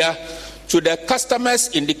each area to the customer's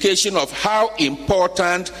indication of how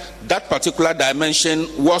important that particular dimension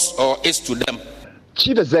was or is to them.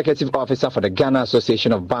 Chief Executive Officer for the Ghana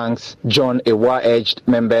Association of Banks, John Ewa, urged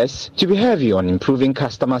members to be heavy on improving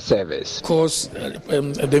customer service. Of course,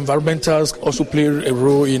 the environmentals also play a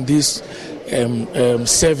role in this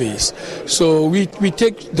surveys. So we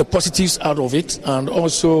take the positives out of it and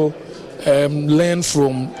also learn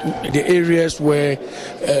from the areas where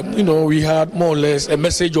we had more or less a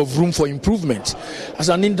message of room for improvement. As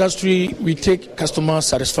an industry, we take customer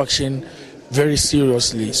satisfaction very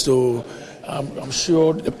seriously. So I'm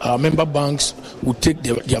sure our member banks will take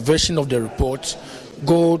their version of the report,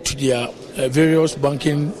 go to their various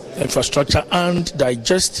banking infrastructure and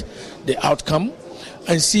digest the outcome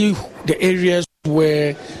and see the areas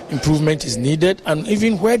where improvement is needed and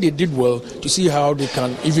even where they did well to see how they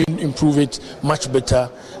can even improve it much better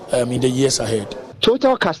in the years ahead.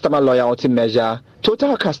 Total customer loyalty measure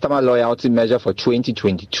for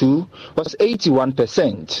 2022 was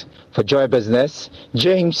 81%. For Joy Business,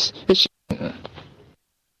 James is.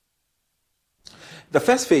 The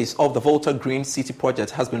first phase of the Volta Green City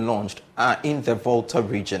project has been launched in the Volta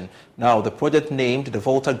region. Now, the project named the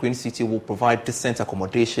Volta Green City will provide decent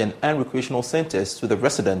accommodation and recreational centers to the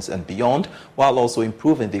residents and beyond, while also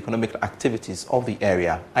improving the economic activities of the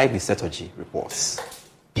area. Ivy Setoji reports.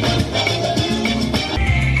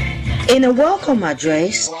 In a welcome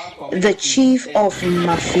address, the chief of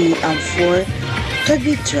Mafi Amfoy,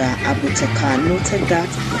 Tobitra Abutaka, noted that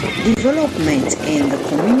development in the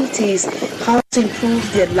communities has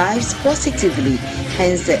improved their lives positively,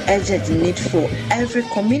 hence the urgent need for every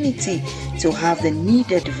community to have the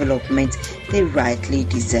needed development they rightly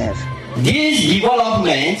deserve. This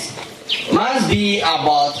development must be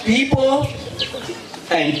about people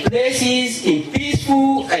and places in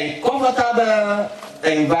peaceful and comfortable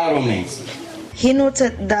environments. He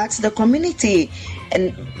noted that the community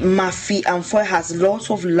in Mafi Amfoy has lots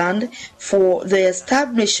of land for the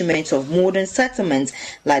establishment of modern settlements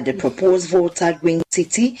like the proposed Volta Green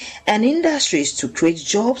City and industries to create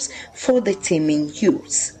jobs for the teeming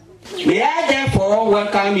youths. May I therefore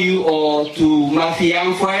welcome you all to Mafi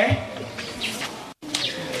Amfoy.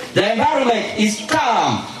 The environment is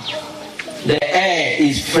calm, the air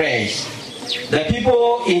is fresh, the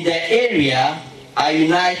people in the area are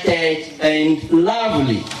united and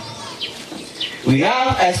lovely. We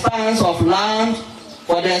have expanse of land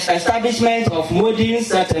for the establishment of modern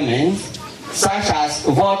settlements such as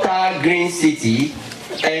Volta Green City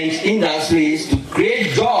and industries to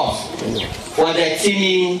create jobs for the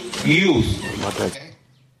teeming youth.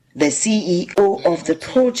 The CEO of the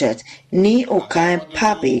project, Ni Okai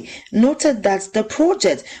Pabe, noted that the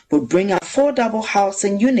project would bring affordable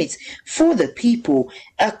housing units for the people,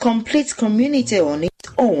 a complete community on its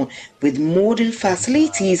own with modern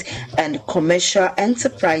facilities and commercial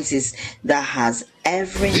enterprises that has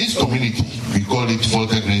everything. This community, we call it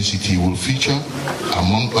Volta Green City, will feature,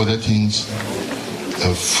 among other things,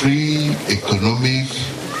 a free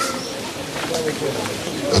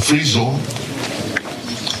zone,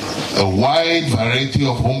 a wide variety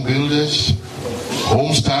of home builders,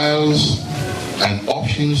 home styles, and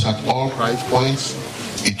options at all price points.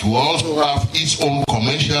 It will also have its own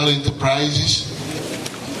commercial enterprises,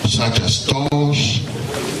 such as stores,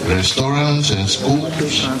 restaurants, and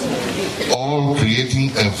schools, all creating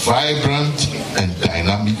a vibrant and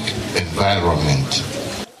dynamic environment.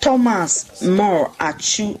 Thomas Moore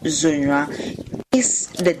Achu Zunra is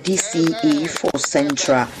the DCE for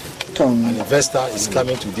Central Tongue. An investor is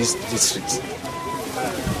coming to this district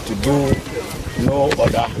to do no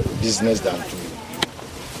other business than to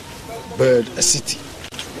build a city,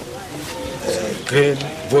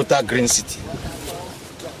 Volta Green City.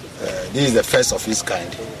 This is the first of its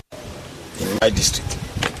kind in my district.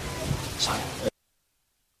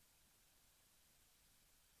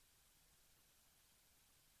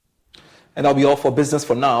 And that'll be all for business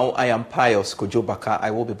for now. I am Pius Kojobaka.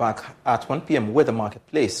 I will be back at 1 p.m. with the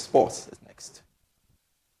marketplace. Sports is next.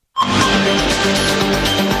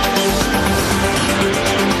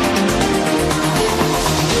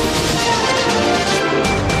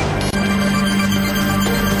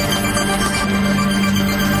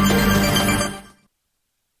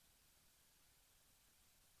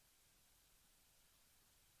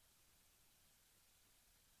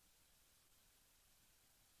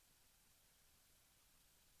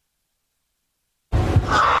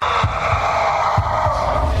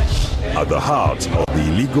 At the heart of the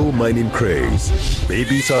illegal mining craze,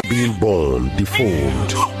 babies are being born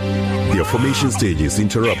deformed. Their formation stages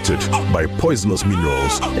interrupted by poisonous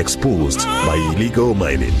minerals exposed by illegal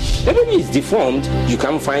mining. The baby is deformed. You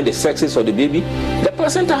can't find the sexes of the baby. The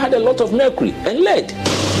placenta had a lot of mercury and lead.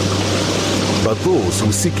 But those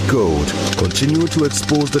who seek gold continue to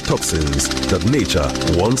expose the toxins that nature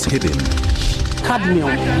once hidden.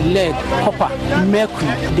 Cadmium, lead, copper,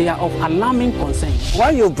 mercury, they are of alarming concern.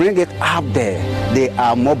 When you bring it up there, they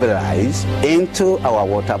are mobilized into our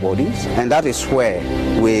water bodies, and that is where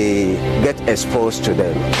we get exposed to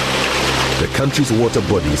them. The country's water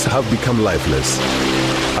bodies have become lifeless.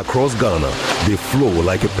 Across Ghana, they flow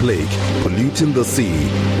like a plague, polluting the sea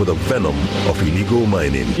with the venom of illegal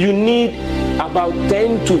mining. You need about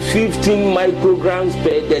 10 to 15 micrograms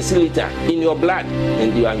per deciliter in your blood,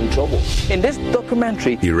 and you are in trouble. In this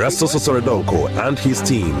documentary, Erastus Osoredonko and his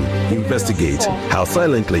team investigate how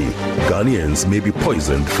silently Ghanaians may be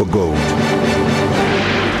poisoned for gold.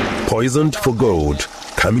 Poisoned for gold,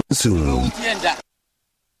 coming soon.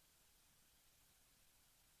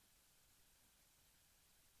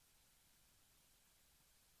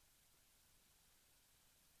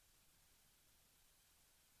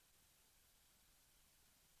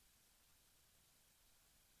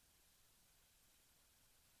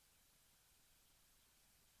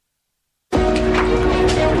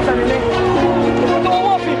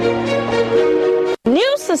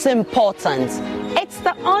 News is important. It's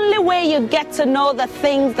the only way you get to know the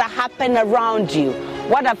things that happen around you,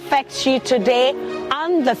 what affects you today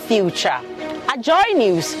and the future. At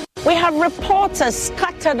JoyNews, we have reporters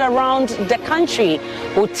scattered around the country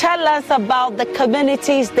who tell us about the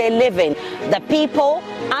communities they live in, the people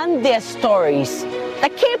and their stories.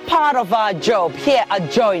 The key part of our job here at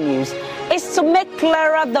JoyNews is to make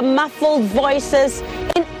clearer the muffled voices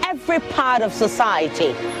in every part of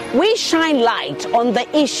society. We shine light on the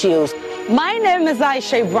issues. My name is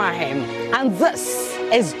Aisha Ibrahim, and this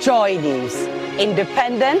is JoyNews.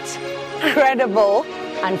 Independent, credible,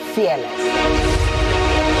 and fearless.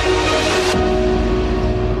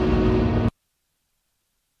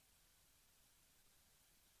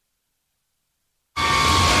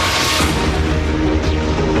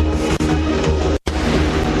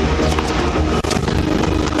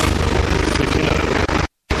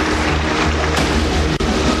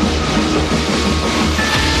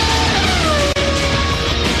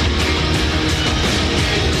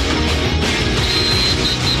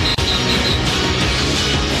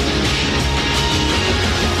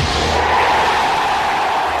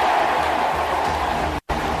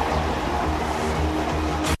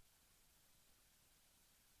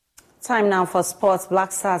 Time now for sports.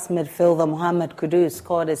 Black Stars midfielder Mohamed Kudus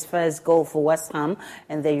scored his first goal for West Ham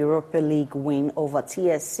in the Europa League win over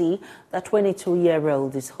TSC. The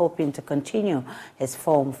 22-year-old is hoping to continue his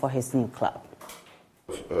form for his new club.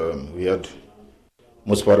 We had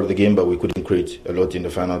most part of the game, but we couldn't create a lot in the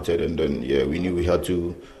final third. And then, we knew we had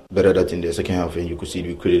to better that in the second half. And you could see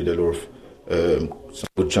we created a lot of some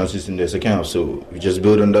good chances in the second half. So we just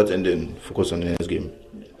build on that and then focus on the next game.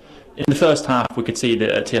 In the first half, we could see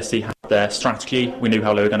that TSC had their strategy. We knew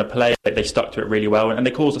how they were going to play. They stuck to it really well, and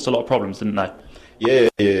they caused us a lot of problems, didn't they?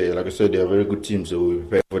 Yeah. Like I said, they're a very good team, so we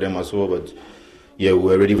prepared for them as well. But we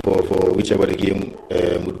were ready for whichever the game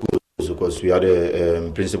would go, because we had a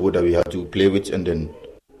principle that we had to play with, and then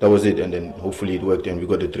that was it. And then hopefully it worked, and we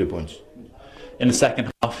got the 3 points. In the second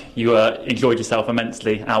half, you enjoyed yourself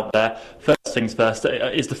immensely out there. First things first,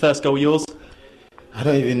 is the first goal yours? I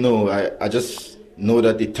don't even know. I just know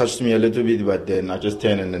that it touched me a little bit, but then I just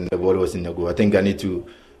turned and then the ball was in the goal. I think I need to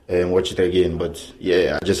watch it again, but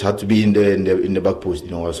I just had to be in the back post.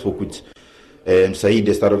 I spoke with Saeed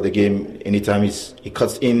the start of the game. Anytime he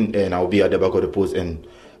cuts in, and I'll be at the back of the post, and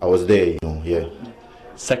I was there.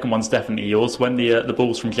 Second one's definitely yours. When the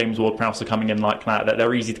balls from James Ward-Prowse are coming in like that,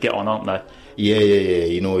 they're easy to get on, aren't they? Yeah.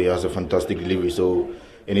 He has a fantastic delivery. So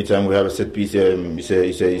anytime we have a set piece,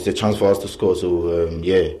 it's a chance for us to score. So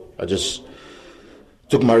I just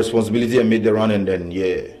took my responsibility and made the run, and then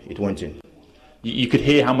it went in. You could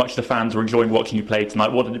hear how much the fans were enjoying watching you play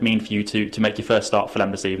tonight. What did it mean for you to make your first start for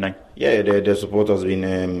them this evening? Yeah, the support has been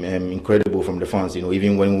incredible from the fans.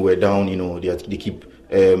 Even when we were down, they keep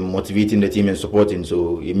motivating the team and supporting.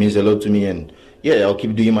 So it means a lot to me, and I'll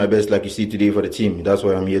keep doing my best like you see today for the team. That's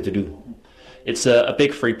what I'm here to do. It's a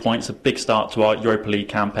big 3 points, a big start to our Europa League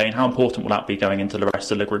campaign. How important will that be going into the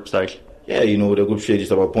rest of the group stage? The group stage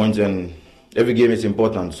is about points, and every game is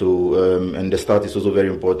important. So and the start is also very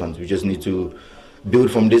important. We just need to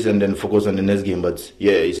build from this and then focus on the next game. But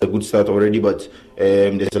it's a good start already, but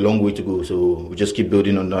there's a long way to go. So we just keep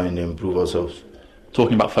building on that and improve ourselves.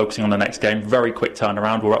 talking about focusing on the next game. Very quick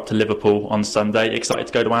turnaround. We're up to Liverpool on Sunday. Excited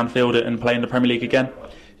to go to Anfield and play in the Premier League again?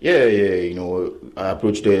 Yeah. I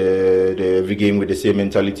approach every game with the same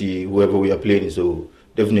mentality, whoever we are playing, so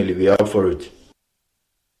definitely we are up for it.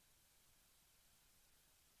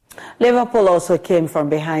 Liverpool also came from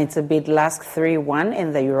behind to beat Lask 3-1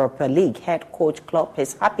 in the Europa League. Head coach Klopp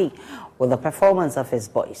is happy with the performance of his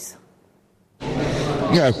boys.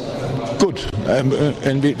 Yeah, good.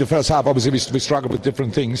 In the first half, obviously, we struggled with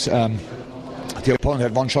different things. The opponent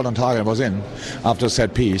had one shot on target and was in after a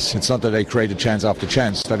set piece. It's not that they created chance after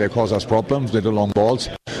chance, that they caused us problems with the long balls.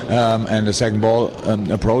 And the second ball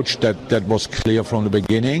approach, that was clear from the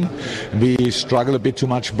beginning. We struggle a bit too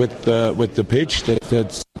much with the pitch.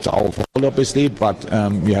 That's our fault, obviously, but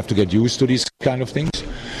we have to get used to these kind of things.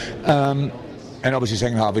 And obviously,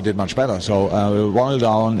 second half we did much better. So 1-0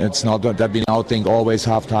 down. It's not that we now think always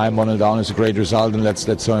half time 1-0 down is a great result and let's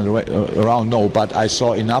turn it around. No, but I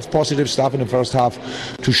saw enough positive stuff in the first half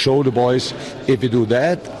to show the boys if we do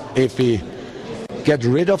that, if we get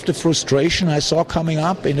rid of the frustration I saw coming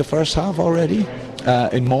up in the first half already,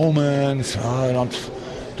 in moments,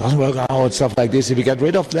 doesn't work out, stuff like this. If we get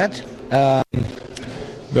rid of that, we have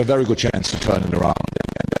a very good chance to turn it around.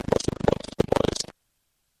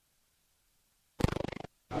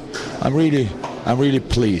 I'm really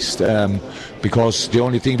pleased because the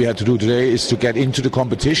only thing we had to do today is to get into the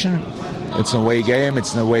competition. It's an away game,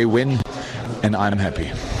 it's an away win, and I'm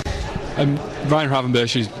happy. Ryan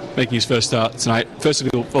Gravenberch is making his first start tonight. First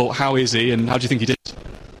of all, how is he, and how do you think he did?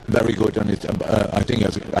 Very good, and I think he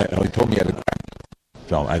told me he had a cramp.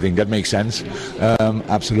 So I think that makes sense.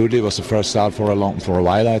 Absolutely, it was the first start for a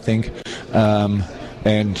while, I think,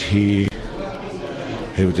 and he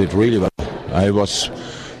did really well. I was.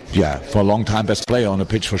 Yeah, for a long time, best player on the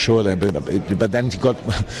pitch for sure. But then he got,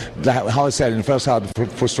 how I said, in the first half, the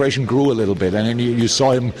frustration grew a little bit, and then you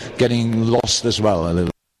saw him getting lost as well a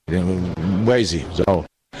little bit. Where is he? So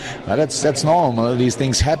that's normal. These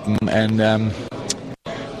things happen, and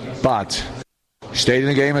but he stayed in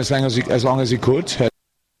the game as long as he could.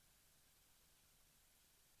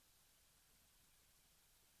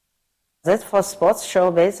 That's for Sports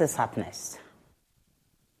Showbiz is up next.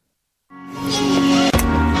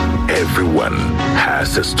 Everyone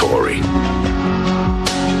has a story. In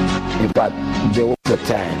fact, there was a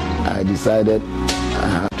time I decided I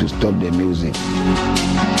had to stop the music.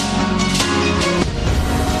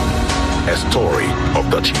 A story of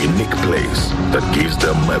that unique place that gives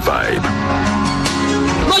them a vibe.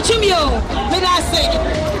 Mochimio, may I say?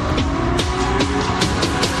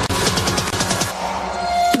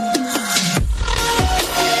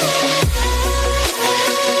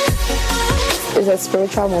 It's a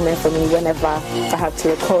spiritual moment for me whenever I have to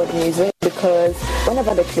record music, because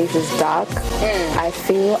whenever the place is dark, I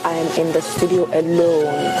feel I'm in the studio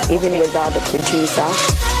alone, even without the producer.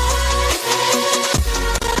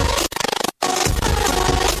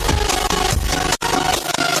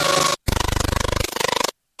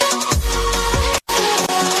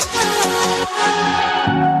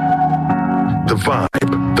 The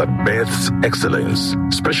vibe that births excellence,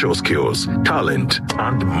 special skills, talent,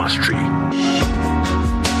 and mastery.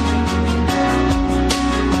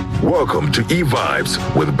 Welcome to E-Vibes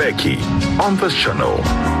with Becky on this channel.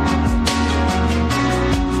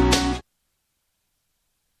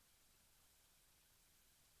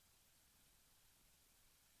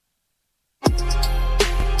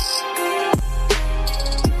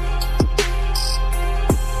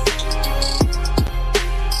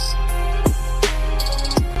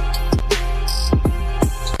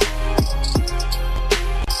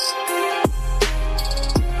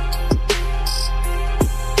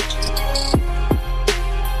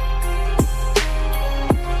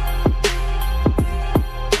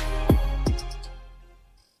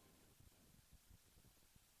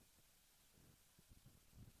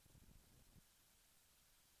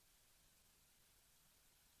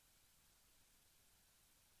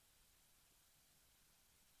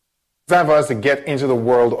 Time for us to get into the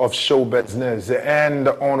world of show business. And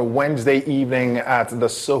on Wednesday evening at the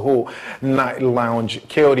Soho Night Lounge,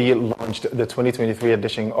 KOD launched the 2023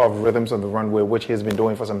 edition of Rhythms on the Runway, which he's been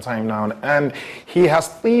doing for some time now. And he has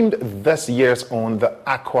themed this year's on the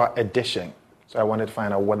Aqua Edition. So I wanted to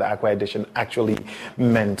find out what the Aqua Edition actually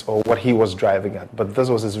meant or what he was driving at. But this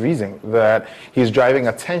was his reason, that he's driving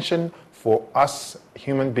attention for us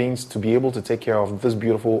human beings to be able to take care of this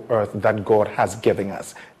beautiful earth that God has given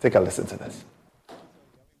us. Take a listen to this.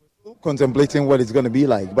 Contemplating what it's going to be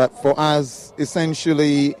like. But for us,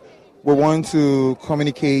 essentially, we want to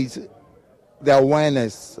communicate the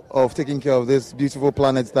awareness of taking care of this beautiful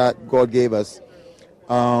planet that God gave us.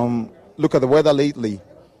 look at the weather lately,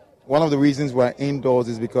 one of the reasons we're indoors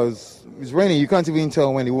is because it's raining. You can't even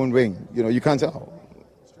tell when it won't rain. You can't tell.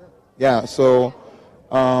 Yeah, so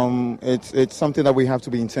it's something that we have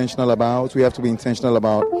to be intentional about. We have to be intentional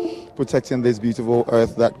about protecting this beautiful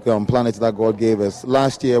earth, that planet that God gave us.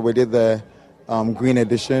 Last year we did the Green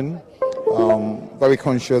Edition, very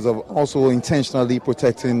conscious of also intentionally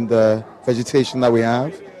protecting the vegetation that we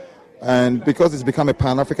have. And because it's become a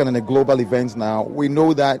Pan-African and a global event now, we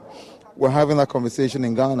know that we're having that conversation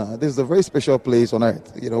in Ghana. This is a very special place on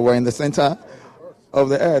earth. We're in the center of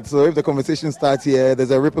the earth. So if the conversation starts here,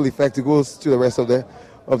 there's a ripple effect. It goes to the rest of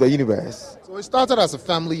the universe. So it started as a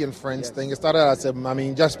family and friends thing. It started as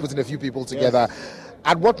just putting a few people together. Yes.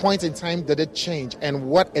 At what point in time did it change, and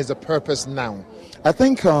what is the purpose now? I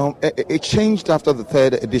think it changed after the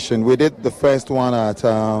third edition. We did the first one at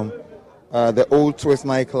the Old Twist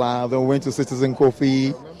nightclub. Then we went to Citizen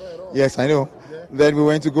Coffee. Yes, I know. Yeah. Then we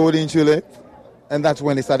went to Golden Tulip, and that's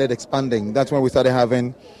when it started expanding. That's when we started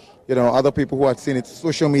having, other people who had seen it.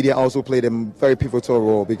 Social media also played a very pivotal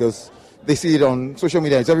role because they see it on social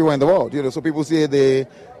media. It's everywhere in the world, So people see it, they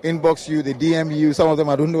inbox you, they DM you. Some of them,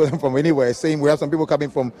 I don't know them from anywhere. Same, we have some people coming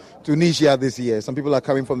from Tunisia this year. Some people are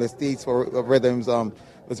coming from the States for rhythms.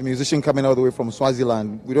 There's a musician coming all the way from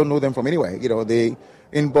Swaziland. We don't know them from anywhere. They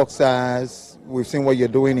inbox us. We've seen what you're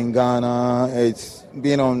doing in Ghana. It's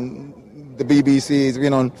been on the BBC. It's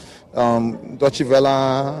been on Deutsche Welle.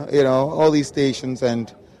 All these stations,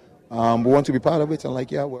 and we want to be part of it.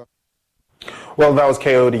 And well, that was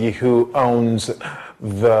Coyote, who owns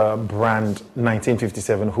the brand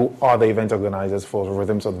 1957, who are the event organizers for the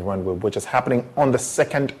Rhythms of the Runway, which is happening on the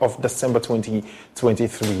 2nd of December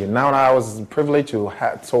 2023. Now I was privileged to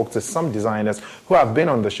talk to some designers who have been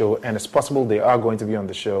on the show, and it's possible they are going to be on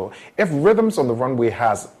the show. If Rhythms on the Runway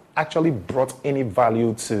has actually brought any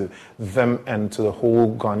value to them and to the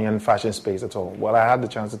whole Ghanaian fashion space at all. Well, I had the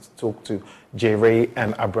chance to talk to J. Ray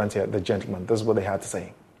and Abrantia, the gentlemen. This is what they had to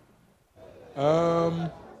say.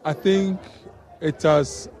 I think it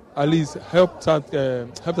has at least helped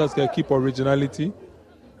us keep originality,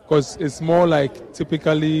 because it's more like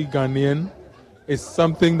typically Ghanaian. It's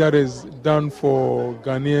something that is done for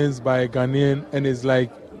Ghanaians by a Ghanaian, and it's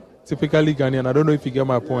like typically Ghanaian. I don't know if you get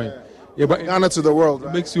my point. Yeah, but Ghana to the world.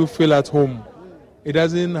 It makes you feel at home. It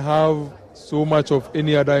doesn't have so much of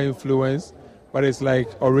any other influence, but it's like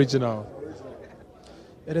original.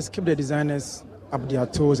 It has kept the designers up their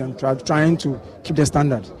toes and trying to keep the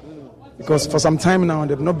standard. Because for some time now,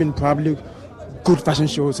 there have not been probably good fashion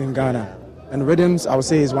shows in Ghana. And Rhythms, I would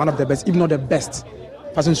say, is one of the best, if not the best,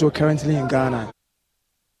 fashion show currently in Ghana.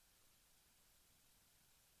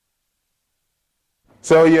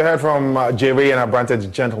 So you heard from J.V. and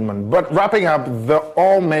Abrantage, gentlemen. But wrapping up, the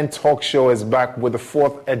All Men Talk Show is back with the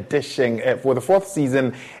 4th edition, for the 4th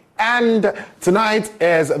season. And tonight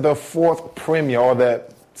is the 4th premiere, or the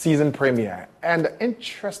season premiere. And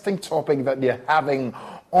interesting topic that they're having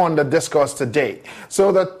on the discourse today.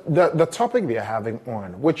 So the topic they're having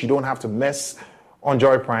on, which you don't have to miss on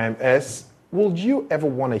Joy Prime, is, will you ever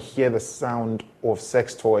want to hear the sound of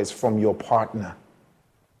sex toys from your partner?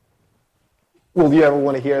 Will you ever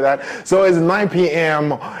want to hear that? So it's 9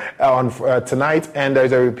 p.m. on tonight, and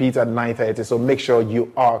there's a repeat at 9:30. So make sure you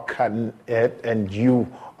are cutting it and you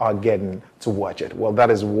are getting to watch it. Well, that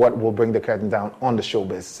is what will bring the curtain down on the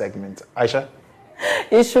showbiz segment. Aisha?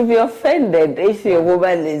 You should be offended if your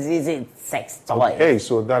woman is using sex toys. Okay,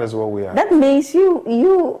 so that is what we are. That means you're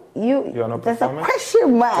not there's a performing?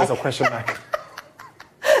 question mark. There's a question mark.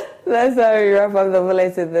 That's how we wrap up the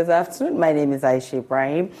bulletin this afternoon. My name is Aisha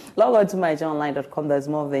Ibrahim. Log on to myjoyonline.com. There's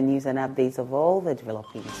more of the news and updates of all the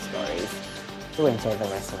developing stories. Do enjoy the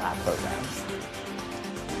rest of our programs.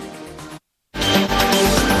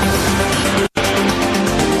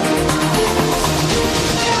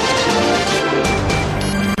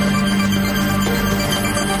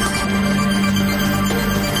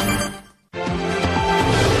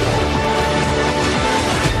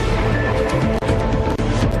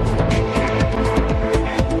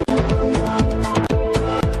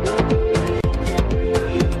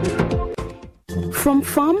 From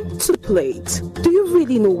farm to plate, do you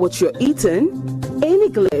really know what you're eating? Any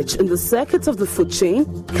glitch in the circuit of the food chain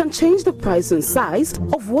can change the price and size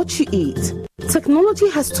of what you eat. Technology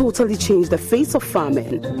has totally changed the face of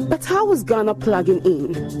farming, but how is Ghana plugging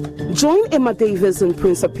in? Join Emma Davis and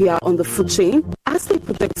Prince Apia on the food chain as they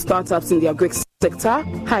protect startups in the agri sector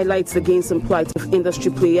highlights the gains and plight of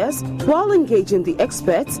industry players while engaging the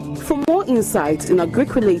experts for more insights in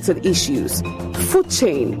agri-related issues. Food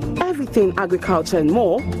chain, everything agriculture and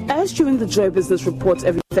more, airs during the Joy Business Report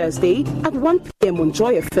every Thursday at 1 p.m. on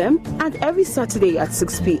Joy FM and every Saturday at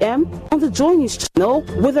 6 p.m. on the JoyNews channel,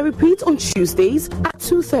 with a repeat on Tuesdays at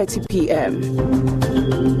 2:30 p.m.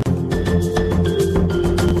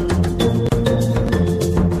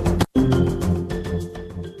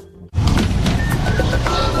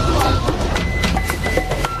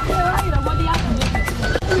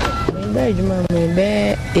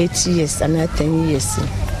 Maybe 8 years and 10 years,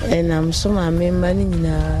 and I'm so my money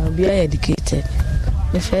be educated.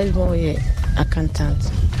 The first boy accountant,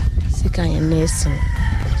 second nursing,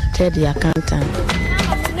 third accountant.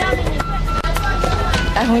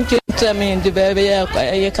 I want you to mean the baby a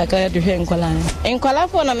kaka to hang in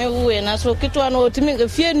Colafona me win as well. Kit one to make a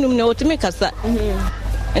fear no to make us.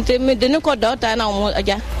 And tell me the new daughter and I'm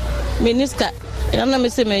Minister. And I'm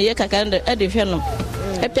missing me kaka and the edition.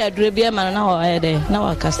 Epi adrubia man na wa ede na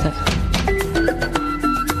wa kasa.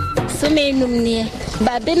 So me numnie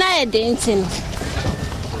ba be na ede ntin.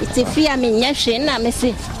 Iti fia me nyahwe na me se.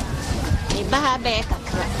 E ba ha be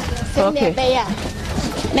kakra. Se me be ya.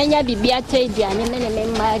 Menya bibia tediane me me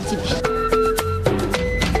ma dibi.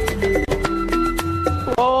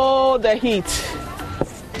 Oh, the heat.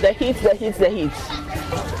 The heat.